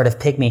being the furtive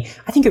pygmy,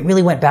 I think it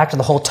really went back to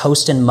the whole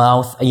toast in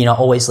mouth,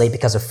 always late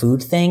because of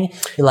food thing.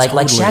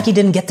 Like Shaggy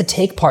didn't get to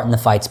take part in the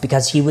fights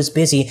because he was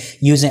busy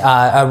using,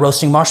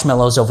 roasting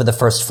marshmallows over the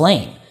first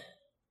flame.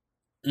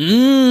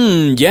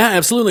 Yeah,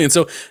 absolutely. And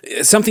so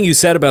something you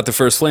said about the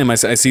first flame, I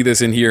see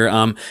this in here.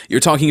 You're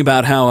talking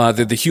about how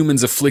the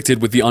humans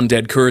afflicted with the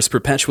undead curse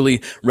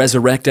perpetually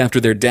resurrect after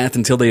their death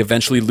until they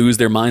eventually lose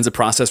their minds, a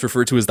process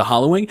referred to as the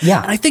hollowing.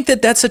 Yeah. And I think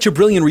that that's such a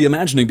brilliant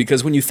reimagining,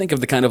 because when you think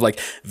of the kind of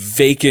like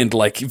vacant,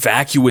 like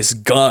vacuous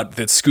gut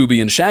that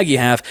Scooby and Shaggy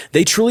have,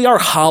 they truly are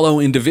hollow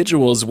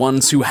individuals,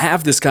 ones who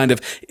have this kind of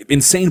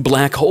insane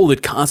black hole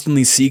that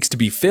constantly seeks to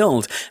be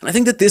filled. And I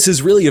think that this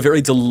is really a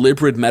very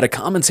deliberate meta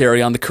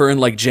commentary on the current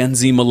like Gen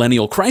Z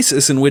millennial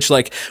crisis, in which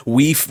like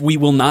we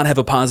will not have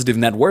a positive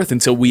net worth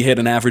until we hit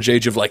an average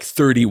age of like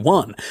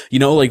 31.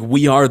 Like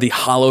we are the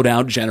hollowed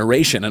out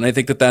generation. And I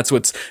think that that's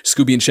what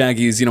Scooby and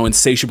Shaggy's,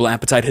 insatiable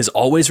appetite has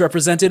always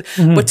represented.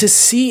 But to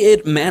see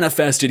it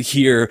manifested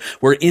here,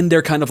 where in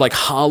their kind of like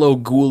hollow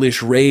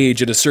ghoulish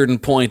rage at a certain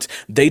point,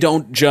 they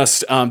don't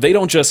just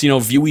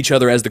view each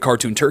other as the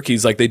cartoon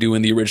turkeys like they do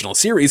in the original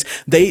series.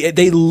 They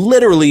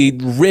literally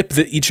rip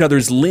each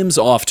other's limbs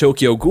off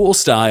Tokyo Ghoul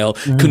style,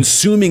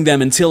 consuming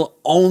them until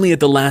only at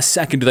the last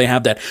second do they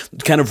have that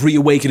kind of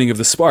reawakening of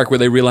the spark where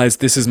they realize,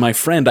 this is my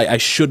friend, I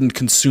shouldn't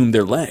consume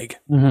their leg.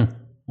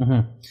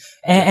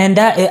 And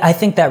that, I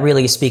think that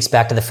really speaks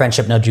back to the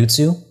friendship no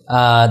jutsu,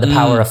 the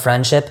power of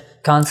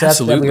friendship concept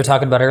that we were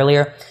talking about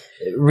earlier.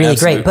 Really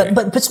great.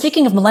 But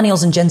speaking of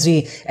millennials and Gen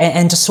Z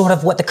and just sort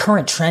of what the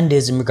current trend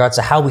is in regards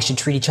to how we should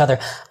treat each other,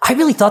 I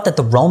really thought that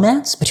the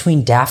romance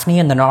between Daphne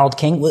and the Gnarled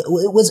King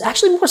was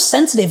actually more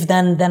sensitive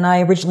than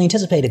I originally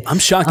anticipated. I'm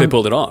shocked they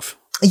pulled it off.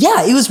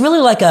 Yeah, it was really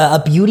like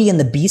a Beauty and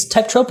the Beast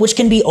type trope, which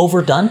can be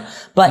overdone.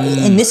 But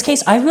in this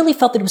case, I really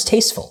felt that it was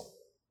tasteful.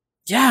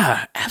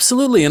 Yeah,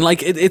 absolutely. And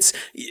like it's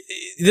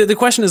the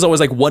question is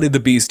always like, what did the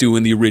Beast do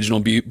in the original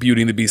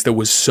Beauty and the Beast that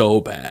was so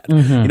bad?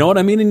 You know what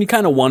I mean? And you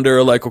kind of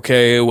wonder like,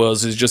 okay, well,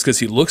 is it just because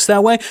he looks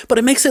that way? But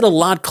it makes it a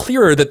lot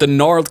clearer that the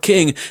Gnarled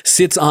King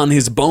sits on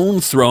his bone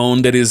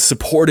throne that is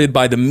supported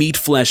by the meat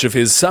flesh of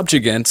his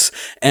subjugants,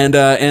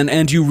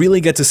 and you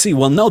really get to see,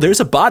 well, no, there's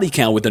a body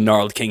count with the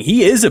Gnarled King.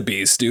 He is a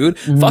beast, dude.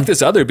 Fuck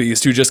this other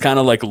beast who just kind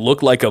of like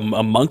looked like a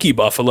monkey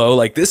buffalo.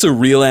 Like, this a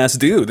real ass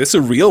dude. This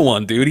a real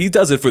one, dude. He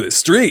does it for the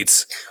streets.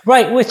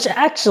 Right, which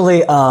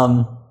actually,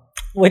 when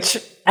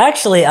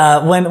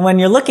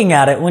you're looking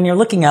at it, when you're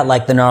looking at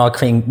like the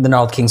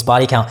Gnarled King's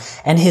body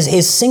count and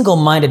his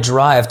single-minded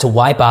drive to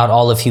wipe out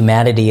all of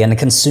humanity and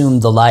consume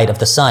the light of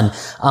the sun,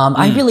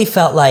 I really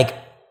felt like,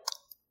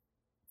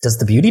 does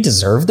the Beauty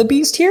deserve the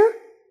Beast here?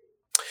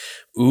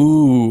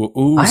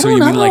 Ooh. I don't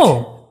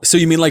know. So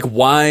you mean like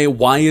why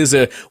is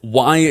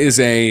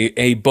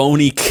a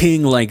bony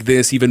king like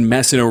this even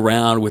messing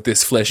around with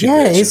this fleshy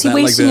bitch? Is he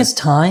wasting his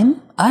time?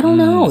 I don't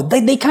know.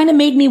 They kind of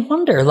made me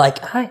wonder. Like,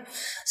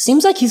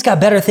 seems like he's got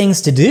better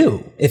things to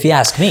do, if you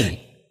ask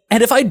me.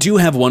 And if I do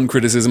have one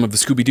criticism of the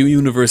Scooby-Doo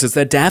universe, it's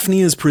that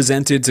Daphne is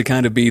presented to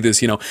kind of be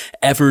this,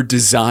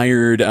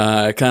 ever-desired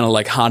kind of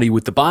like hottie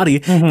with the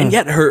body, and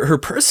yet her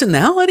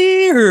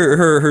personality,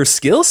 her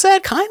skill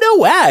set, kind of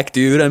whack,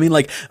 dude. I mean,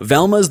 like,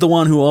 Velma's the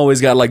one who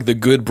always got like the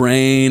good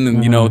brain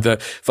and the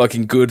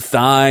fucking good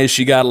thighs.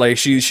 She got like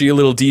she a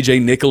little DJ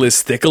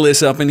Nicholas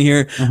Thickless up in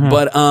here,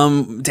 but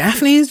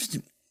Daphne's,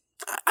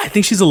 I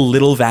think she's a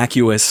little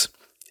vacuous.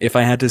 If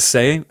I had to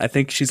say, I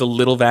think she's a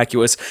little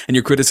vacuous, and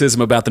your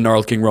criticism about the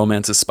Gnarled King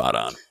romance is spot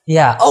on.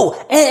 Yeah. Oh,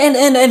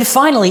 and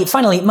finally,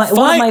 one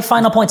of my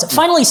final points.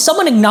 Finally,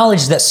 someone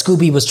acknowledged that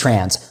Scooby was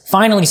trans.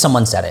 Finally,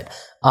 someone said it.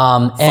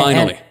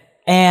 Finally.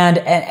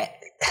 And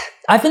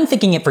I've been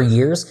thinking it for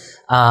years,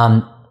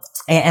 and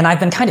I've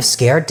been kind of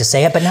scared to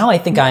say it, but now I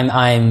think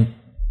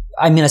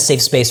I'm in a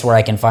safe space where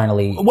I can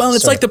finally. Well,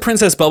 it's like the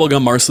Princess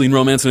Bubblegum Marceline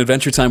romance in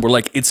Adventure Time, where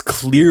like it's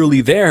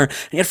clearly there,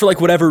 and yet for like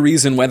whatever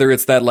reason, whether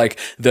it's that like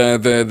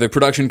the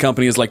production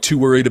company is like too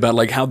worried about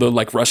like how the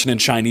like Russian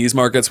and Chinese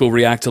markets will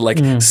react to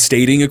like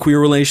stating a queer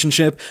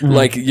relationship,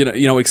 like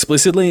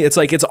explicitly, it's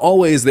like it's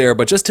always there,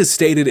 but just to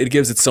state it, it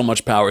gives it so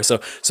much power.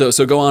 So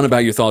go on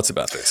about your thoughts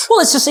about this.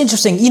 Well, it's just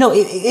interesting.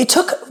 It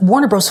took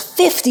Warner Bros.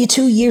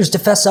 52 years to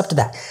fess up to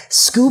that.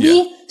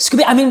 Scooby.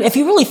 I mean, if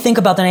you really think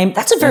about the name,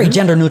 that's a very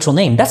gender neutral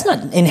name. That's not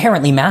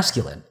inherently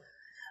masculine.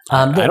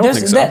 I don't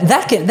think so.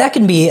 That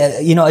can be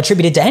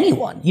attributed to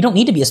anyone. You don't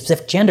need to be a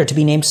specific gender to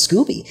be named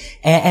Scooby.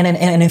 And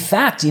in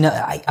fact,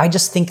 I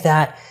just think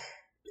that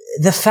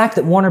the fact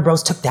that Warner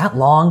Bros. Took that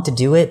long to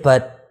do it,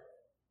 but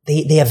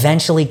they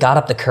eventually got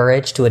up the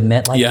courage to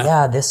admit, like,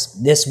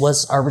 this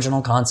was our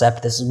original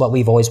concept. This is what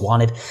we've always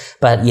wanted.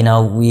 But, you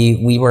know,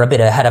 we were a bit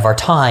ahead of our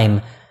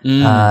time.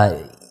 I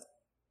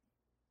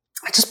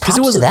just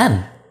props to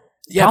them.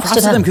 Yeah, props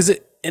to them, because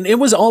it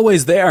was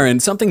always there,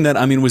 and something that,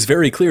 I mean, was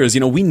very clear is,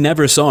 you know, we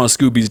never saw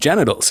Scooby's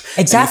genitals.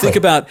 Exactly.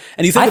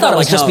 And you think I thought it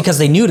was like just because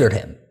they neutered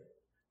him.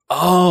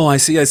 Oh, I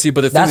see.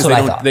 But the thing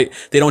is,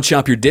 they don't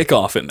chop your dick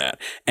off in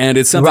that. And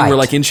it's something where,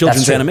 like, in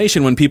children's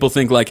animation, when people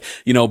think, like,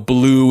 you know,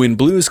 Blue in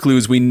Blue's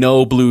Clues, we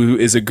know Blue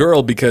is a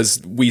girl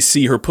because we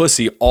see her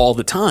pussy all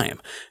the time.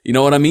 You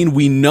know what I mean?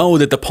 We know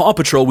that the Paw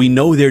Patrol, we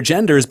know their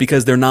genders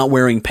because they're not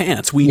wearing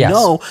pants. We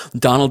know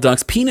Donald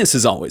Duck's penis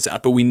is always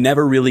out, but we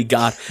never really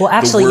got Well,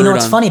 actually, you know,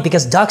 it's funny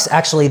because ducks,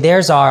 actually,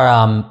 theirs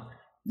are,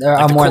 there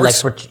are more like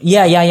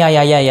yeah.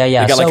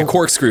 They got like a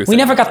corkscrew thing. We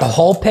never got the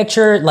whole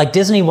picture. Like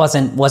Disney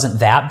wasn't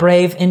that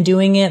brave in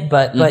doing it,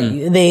 but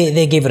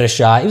they gave it a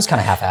shot. It was kind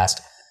of half-assed.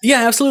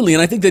 Yeah, absolutely.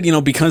 And I think that, you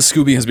know, because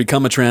Scooby has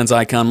become a trans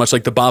icon, much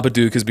like the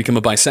Babadook has become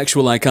a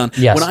bisexual icon.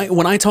 Yes.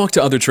 When I talk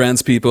to other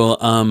trans people,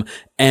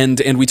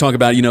 and we talk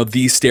about, you know,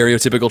 these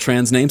stereotypical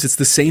trans names, it's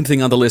the same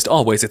thing on the list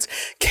always. It's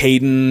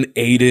Caden,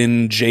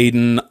 Aiden,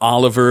 Jaden,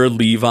 Oliver,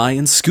 Levi,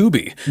 and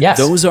Scooby. Yes.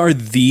 Those are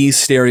the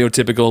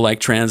stereotypical,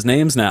 like, trans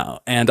names now.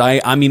 And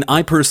I mean,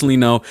 I personally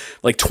know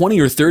like 20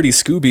 or 30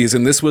 Scoobies,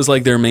 and this was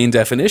like their main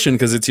definition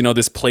because it's, you know,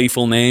 this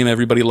playful name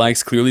everybody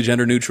likes, clearly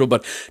gender neutral,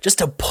 but just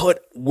to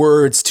put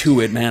words to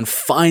it, man,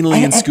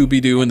 finally in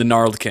Scooby-Doo and the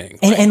Gnarled King.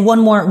 And one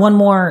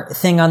more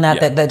thing on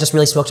that just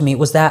really spoke to me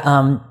was that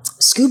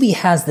Scooby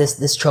has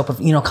this trope of,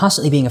 you know,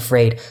 constantly being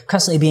afraid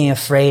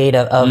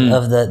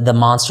of the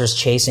monsters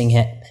chasing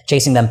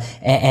them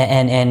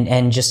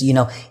and just, you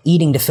know,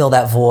 eating to fill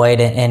that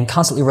void and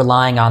constantly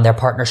relying on their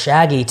partner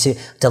Shaggy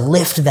to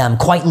lift them,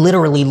 quite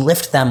literally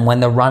lift them when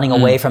they're running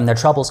away from their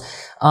troubles.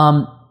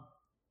 And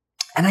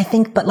I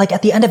think, but like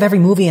at the end of every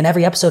movie and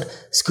every episode,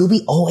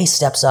 Scooby always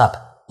steps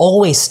up,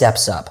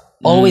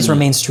 always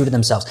remains true to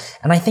themselves.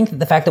 And I think that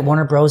the fact that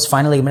Warner Bros.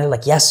 Finally admitted,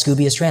 like, yes,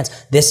 Scooby is trans.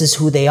 This is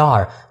who they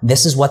are.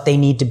 This is what they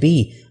need to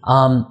be.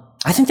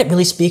 I think that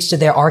really speaks to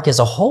their arc as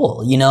a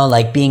whole, you know,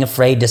 like being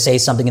afraid to say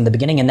something in the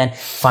beginning and then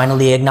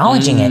finally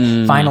acknowledging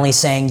it, finally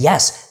saying,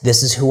 yes,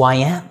 this is who I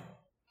am.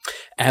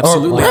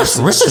 Absolutely. Yes,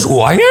 this is who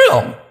I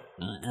am.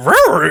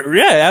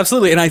 Yeah,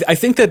 absolutely. And I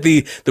think that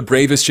the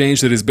bravest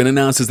change that has been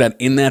announced is that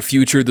in that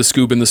future, the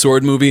Scoob and the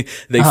Sword movie,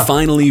 they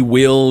finally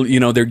will, you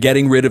know, they're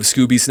getting rid of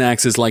Scooby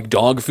snacks as like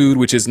dog food,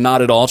 which is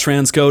not at all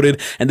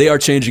transcoded, and they are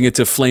changing it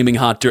to flaming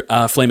hot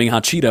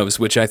Cheetos,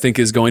 which I think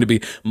is going to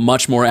be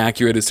much more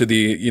accurate as to the,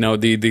 you know,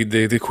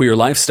 the queer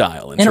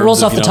lifestyle. And it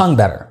rolls off the tongue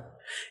better.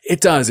 It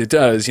does,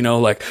 you know,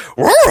 like,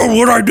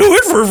 would I do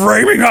it for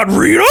flaming hot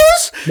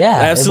Cheetos? Yeah,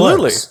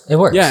 absolutely. It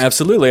works. Yeah,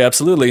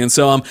 absolutely. And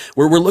so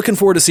we're looking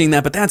forward to seeing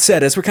that. But that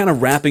said, as we're kind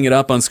of wrapping it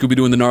up on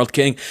Scooby-Doo and the Gnarled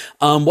King,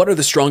 what are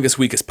the strongest,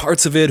 weakest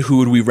parts of it? Who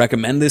would we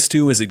recommend this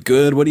to? Is it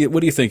good? What are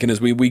you thinking as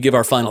we give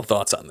our final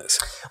thoughts on this?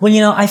 Well,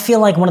 you know, I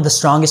feel like one of the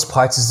strongest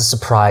parts is the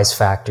surprise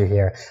factor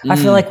here. I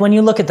feel like when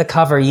you look at the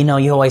cover, you know,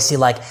 you always see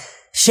like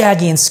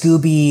Shaggy and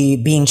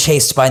Scooby being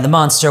chased by the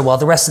monster while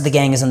the rest of the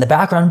gang is in the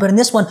background. But in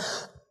this one,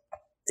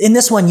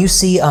 you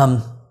see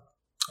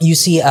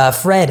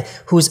Fred,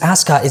 whose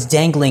ascot is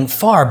dangling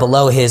far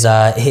below his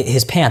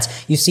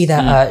pants. You see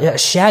that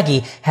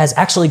Shaggy has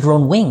actually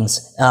grown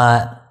wings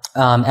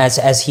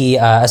as he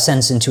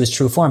ascends into his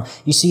true form.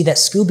 You see that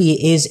Scooby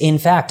is in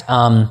fact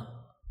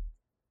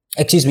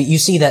you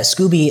see that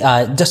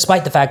Scooby,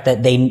 despite the fact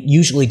that they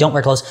usually don't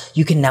wear clothes,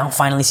 you can now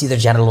finally see their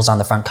genitals on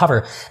the front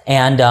cover.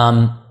 And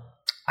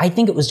I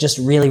think it was just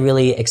really,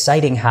 really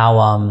exciting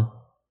how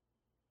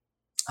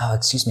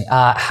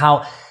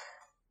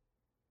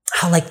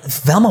how like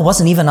Velma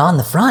wasn't even on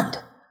the front.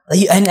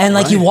 And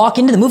like you walk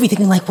into the movie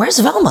thinking like, where's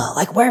Velma?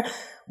 Like where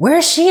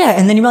is she at?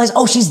 And then you realize,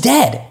 oh, she's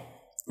dead.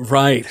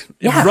 Right.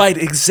 Yeah. Right.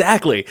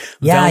 Exactly.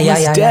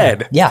 Velma's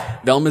dead. Yeah.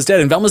 Velma's dead.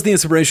 And Velma's the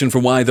inspiration for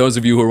why those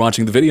of you who are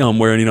watching the video, I'm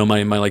wearing, you know,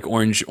 my like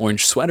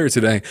orange sweater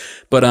today.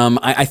 But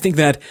I think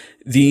that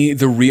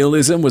the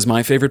realism was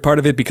my favorite part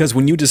of it, because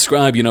when you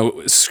describe, you know,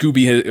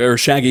 Scooby or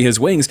Shaggy his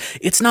wings,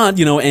 it's not,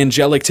 you know,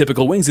 angelic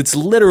typical wings. It's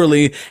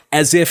literally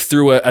as if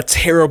through a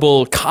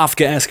terrible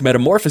Kafkaesque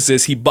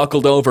metamorphosis, he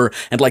buckled over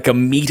and like a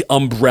meat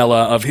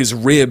umbrella of his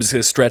ribs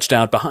has stretched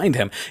out behind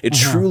him. It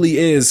truly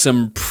is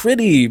some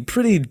pretty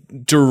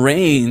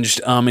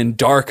deranged and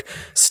dark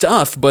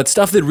stuff, but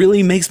stuff that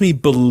really makes me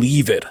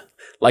believe it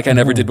like I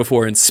never did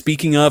before. And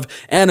speaking of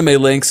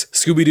anime links,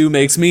 Scooby-Doo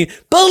makes me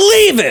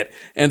believe it.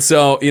 And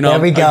so, you know, there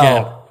we go.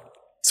 Again,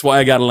 that's why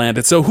I got to land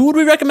it. So who would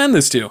we recommend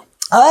this to?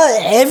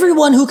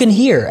 Everyone who can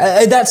hear.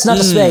 That's not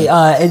to say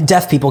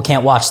deaf people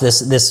can't watch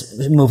this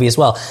movie as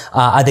well.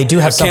 They do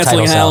have subtitles.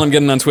 Canceling Hal and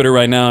getting on Twitter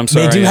right now. I'm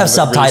sorry. They do have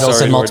subtitles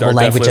really in multiple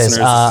languages.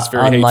 It's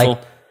very hateful.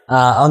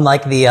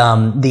 Unlike the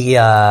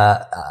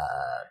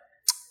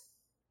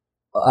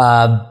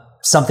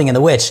something in the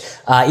Witch,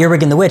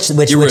 Earwig and the Witch,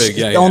 which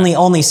Earwig,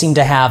 only seem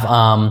to have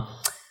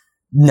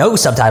no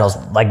subtitles,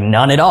 like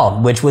none at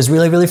all, which was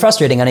really, really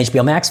frustrating on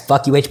HBO Max.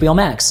 Fuck you, HBO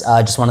Max.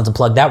 Just wanted to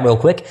plug that real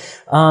quick.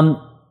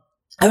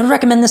 I would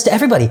recommend this to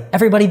everybody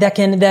that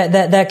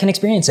can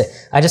experience it.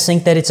 I just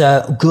think that it's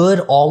a good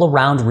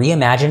all-around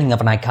reimagining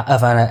of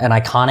an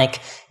iconic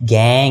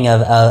gang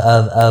of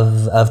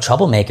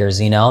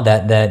troublemakers, you know,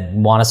 that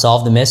want to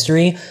solve the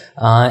mystery,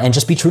 and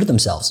just be true to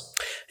themselves.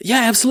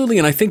 Yeah, absolutely.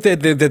 And I think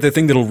that the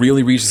thing that'll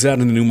really reach us out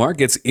in the new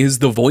markets is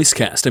the voice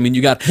cast. I mean,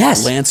 you got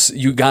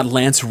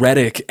Lance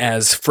Reddick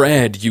as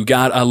Fred. You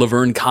got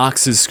Laverne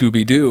Cox as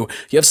Scooby-Doo.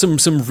 You have some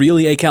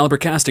really A-caliber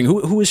casting.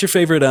 Who is your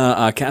favorite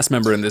cast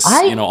member in this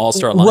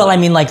all-star lineup? Well, I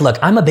mean, look,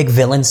 I'm a big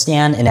villain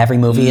stan in every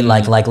movie.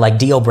 Like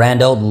Dio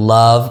Brando.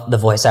 Love the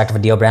voice actor for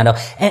Dio Brando.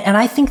 And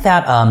I think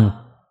that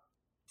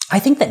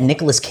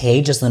Nicolas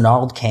Cage as the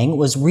Gnarled King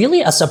was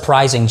really a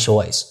surprising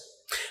choice.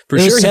 For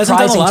sure, he hasn't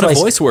done a lot of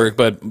voice work,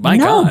 but my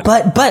God.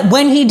 But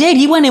when he did,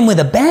 he went in with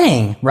a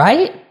bang,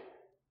 right?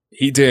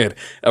 He did.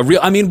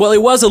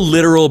 It was a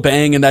literal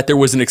bang in that there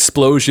was an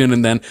explosion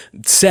and then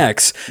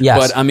sex. Yes.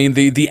 But I mean,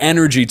 the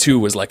energy too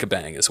was like a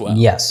bang as well.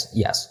 Yes,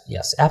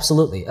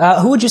 absolutely.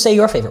 Who would you say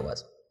your favorite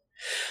was?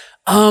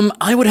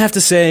 I would have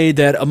to say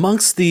that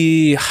amongst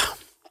the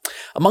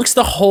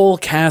whole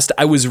cast,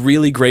 I was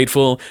really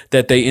grateful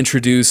that they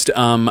introduced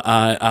DMX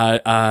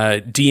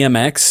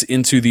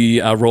into the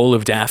role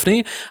of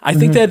Daphne. I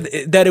think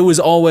that it was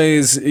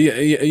always,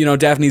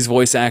 Daphne's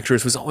voice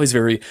actress was always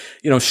very,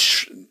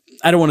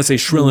 I don't want to say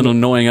shrill and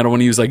annoying. I don't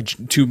want to use like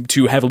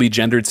too heavily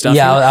gendered stuff.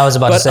 Yeah, I was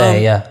about to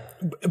say, yeah.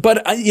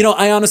 But,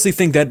 I honestly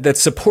think that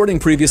supporting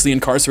previously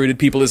incarcerated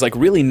people is like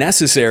really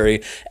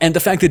necessary. And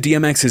the fact that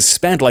DMX has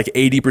spent like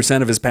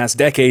 80% of his past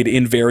decade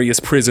in various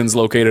prisons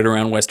located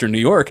around Western New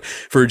York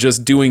for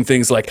just doing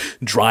things like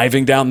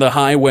driving down the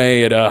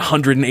highway at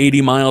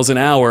 180 miles an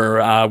hour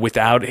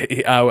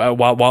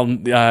while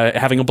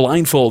having a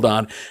blindfold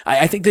on.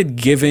 I think that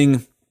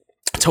giving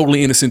a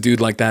totally innocent dude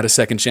like that a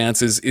second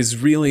chance is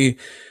really...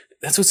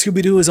 That's what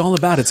Scooby-Doo is all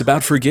about. It's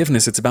about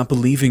forgiveness. It's about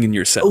believing in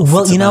yourself.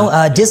 Well,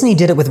 Disney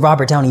did it with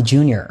Robert Downey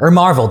Jr., or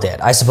Marvel did,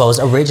 I suppose,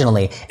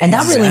 originally. And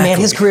that really made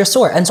his career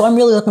soar. And so I'm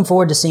really looking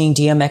forward to seeing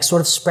DMX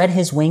sort of spread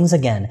his wings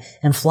again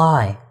and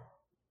fly.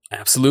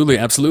 Absolutely,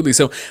 absolutely.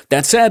 So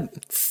that said,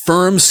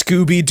 firm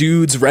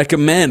Scooby-Dudes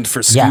recommend for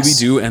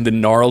Scooby-Doo and the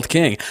Gnarled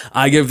King.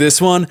 I give this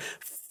one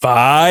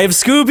 5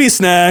 Scooby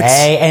Snacks.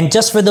 Hey, and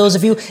just for those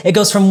of you, it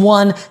goes from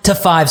 1 to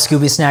 5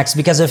 Scooby Snacks,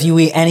 because if you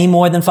eat any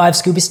more than 5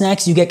 Scooby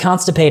Snacks, you get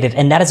constipated.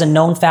 And that is a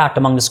known fact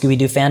among the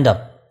Scooby-Doo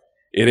fandom.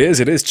 It is.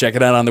 Check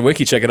it out on the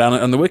wiki. So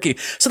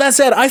that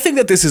said, I think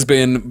that this has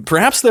been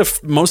perhaps the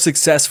most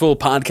successful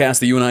podcast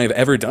that you and I have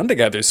ever done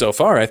together so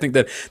far. I think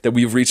that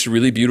we've reached a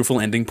really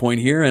beautiful ending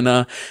point here. And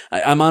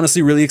I'm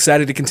honestly really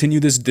excited to continue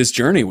this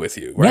journey with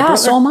you. Right, yeah,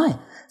 brother?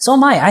 So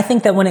am I. I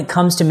think that when it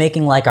comes to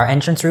making like our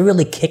entrance, we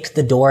really kicked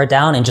the door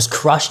down and just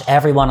crushed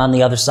everyone on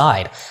the other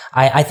side.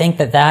 I think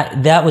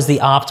that was the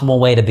optimal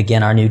way to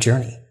begin our new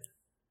journey.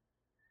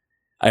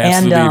 I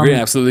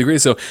absolutely agree.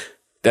 So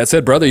that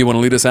said, brother, you want to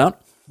lead us out?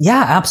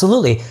 Yeah,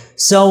 absolutely.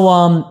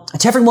 So,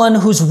 to everyone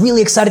who's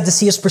really excited to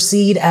see us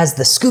proceed as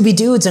the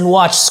Scooby-Dudes and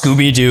watch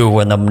Scooby-Doo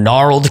and the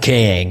Gnarled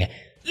King.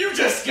 You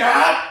just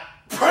got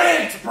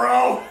pranked,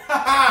 bro!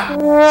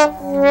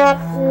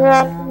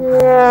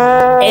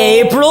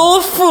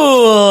 April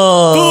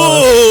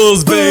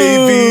Fools!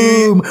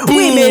 Baby! Boom.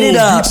 We made it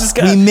up.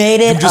 We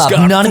made it up.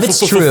 None of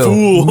it's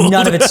true.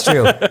 None of it's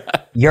true.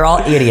 You're all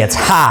idiots.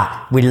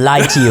 Ha! We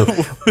lied to you.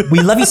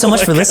 We love you so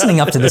much for listening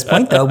up to this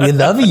point, though. We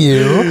love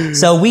you.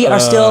 So we are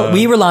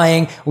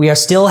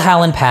still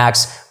Hal and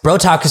Pax.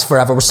 Brotakus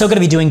forever. We're still going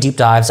to be doing deep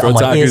dives on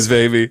what is,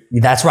 baby.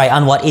 That's right,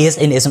 on what is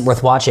and isn't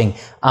worth watching.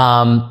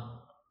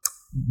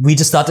 We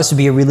just thought this would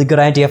be a really good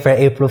idea for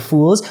April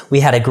Fools. We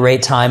had a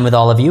great time with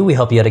all of you. We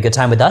hope you had a good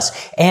time with us.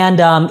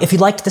 And if you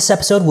liked this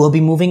episode, we'll be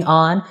moving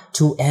on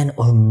to an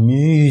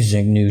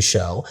amazing new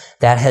show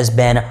that has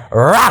been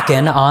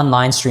rocking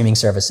online streaming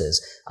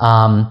services.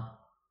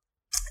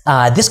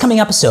 This coming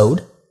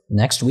episode,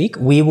 next week,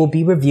 we will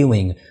be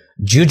reviewing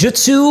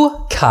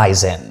Jujutsu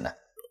Kaisen.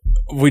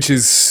 Which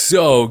is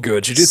so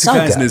good. Jujutsu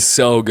Kaisen is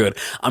so good.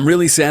 I'm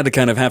really sad to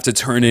kind of have to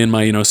turn in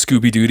my,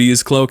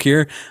 Scooby-Dooties cloak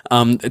here,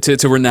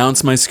 to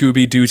renounce my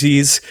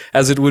Scooby-Dooties,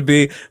 as it would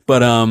be.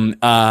 But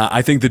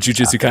I think that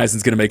Jujutsu Kaisen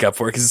is going to make up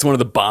for it, because it's one of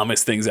the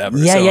bombest things ever.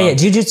 Yeah.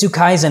 Jujutsu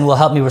Kaisen will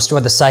help me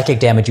restore the psychic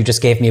damage you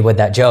just gave me with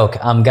that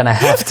joke. I'm going to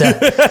have to.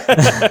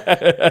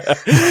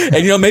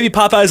 And, maybe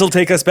Popeyes will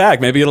take us back.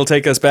 Maybe it'll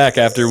take us back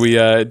after we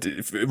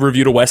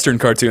reviewed a Western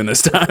cartoon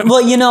this time.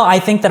 Well, I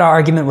think that our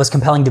argument was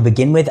compelling to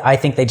begin with. I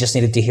think they just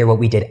needed to hear what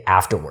we did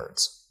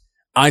afterwards.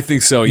 I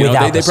think so.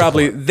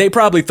 They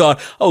probably thought,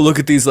 oh, look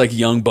at these like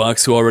young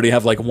bucks who already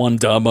have like one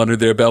dub under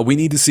their belt. We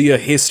need to see a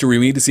history.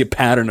 We need to see a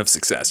pattern of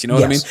success. You know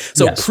what I mean?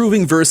 So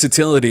proving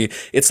versatility.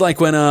 It's like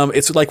when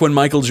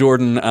Michael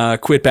Jordan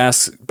quit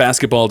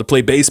basketball to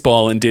play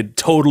baseball and did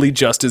totally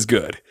just as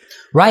good.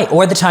 Right.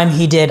 Or the time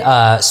he did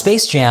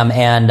Space Jam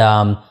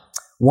and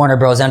Warner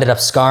Bros. Ended up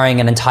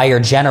scarring an entire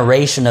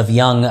generation of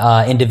young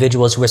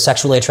individuals who were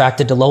sexually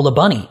attracted to Lola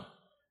Bunny.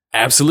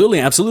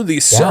 Absolutely.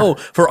 So,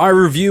 for our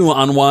review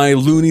on why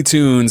Looney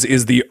Tunes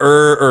is the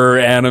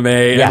anime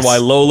and why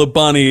Lola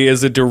Bunny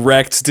is a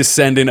direct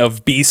descendant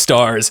of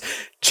Beastars,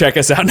 check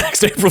us out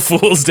next April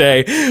Fool's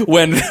Day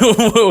when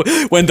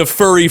the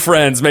furry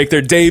friends make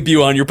their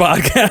debut on your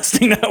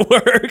podcasting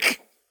network.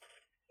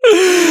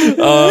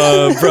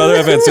 Brother,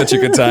 I've had such a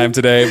good time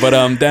today. But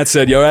that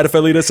said, you all right if I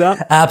lead us out?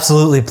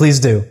 Absolutely, please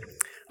do.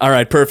 All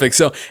right, perfect.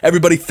 So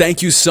everybody,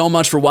 thank you so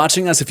much for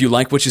watching us. If you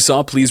like what you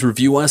saw, please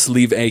review us,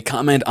 leave a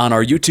comment on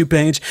our YouTube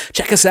page.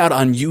 Check us out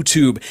on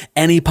YouTube,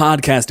 any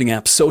podcasting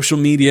app, social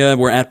media.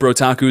 We're at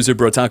Brotakus or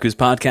Brotakus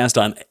Podcast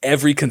on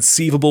every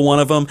conceivable one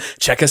of them.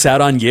 Check us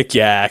out on Yik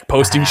Yak,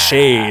 posting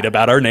shade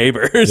about our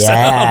neighbors.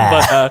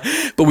 Yeah.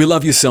 But we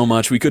love you so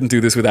much. We couldn't do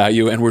this without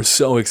you, and we're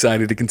so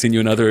excited to continue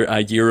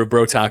another year of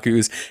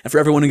Brotakus. And for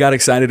everyone who got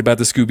excited about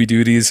the Scooby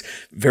Dooties,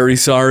 very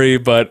sorry,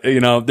 but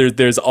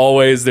there's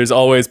always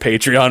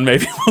Patreon.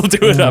 Maybe we'll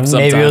do it up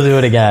sometime. Maybe we'll do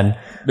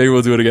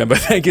it again. But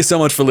thank you so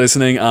much for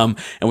listening. And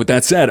with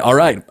that said, all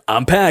right,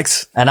 I'm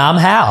Pax. And I'm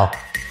Hal.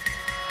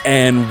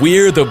 And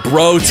we're the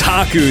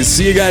Brotakus.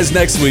 See you guys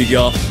next week,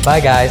 y'all.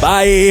 Bye, guys.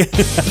 Bye.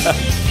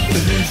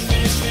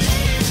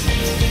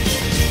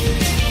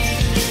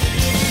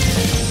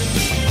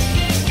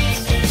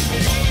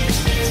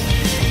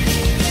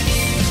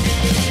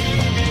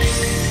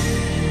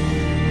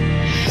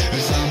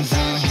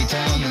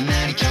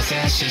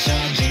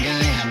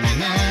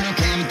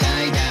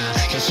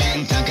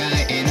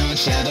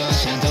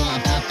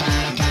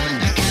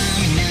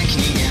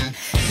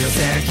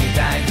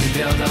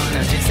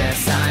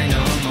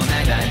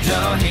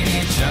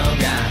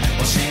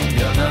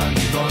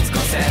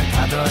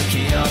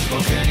「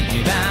僕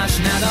に居場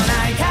所など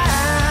ないか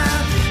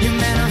夢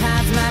の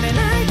はずまで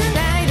ない」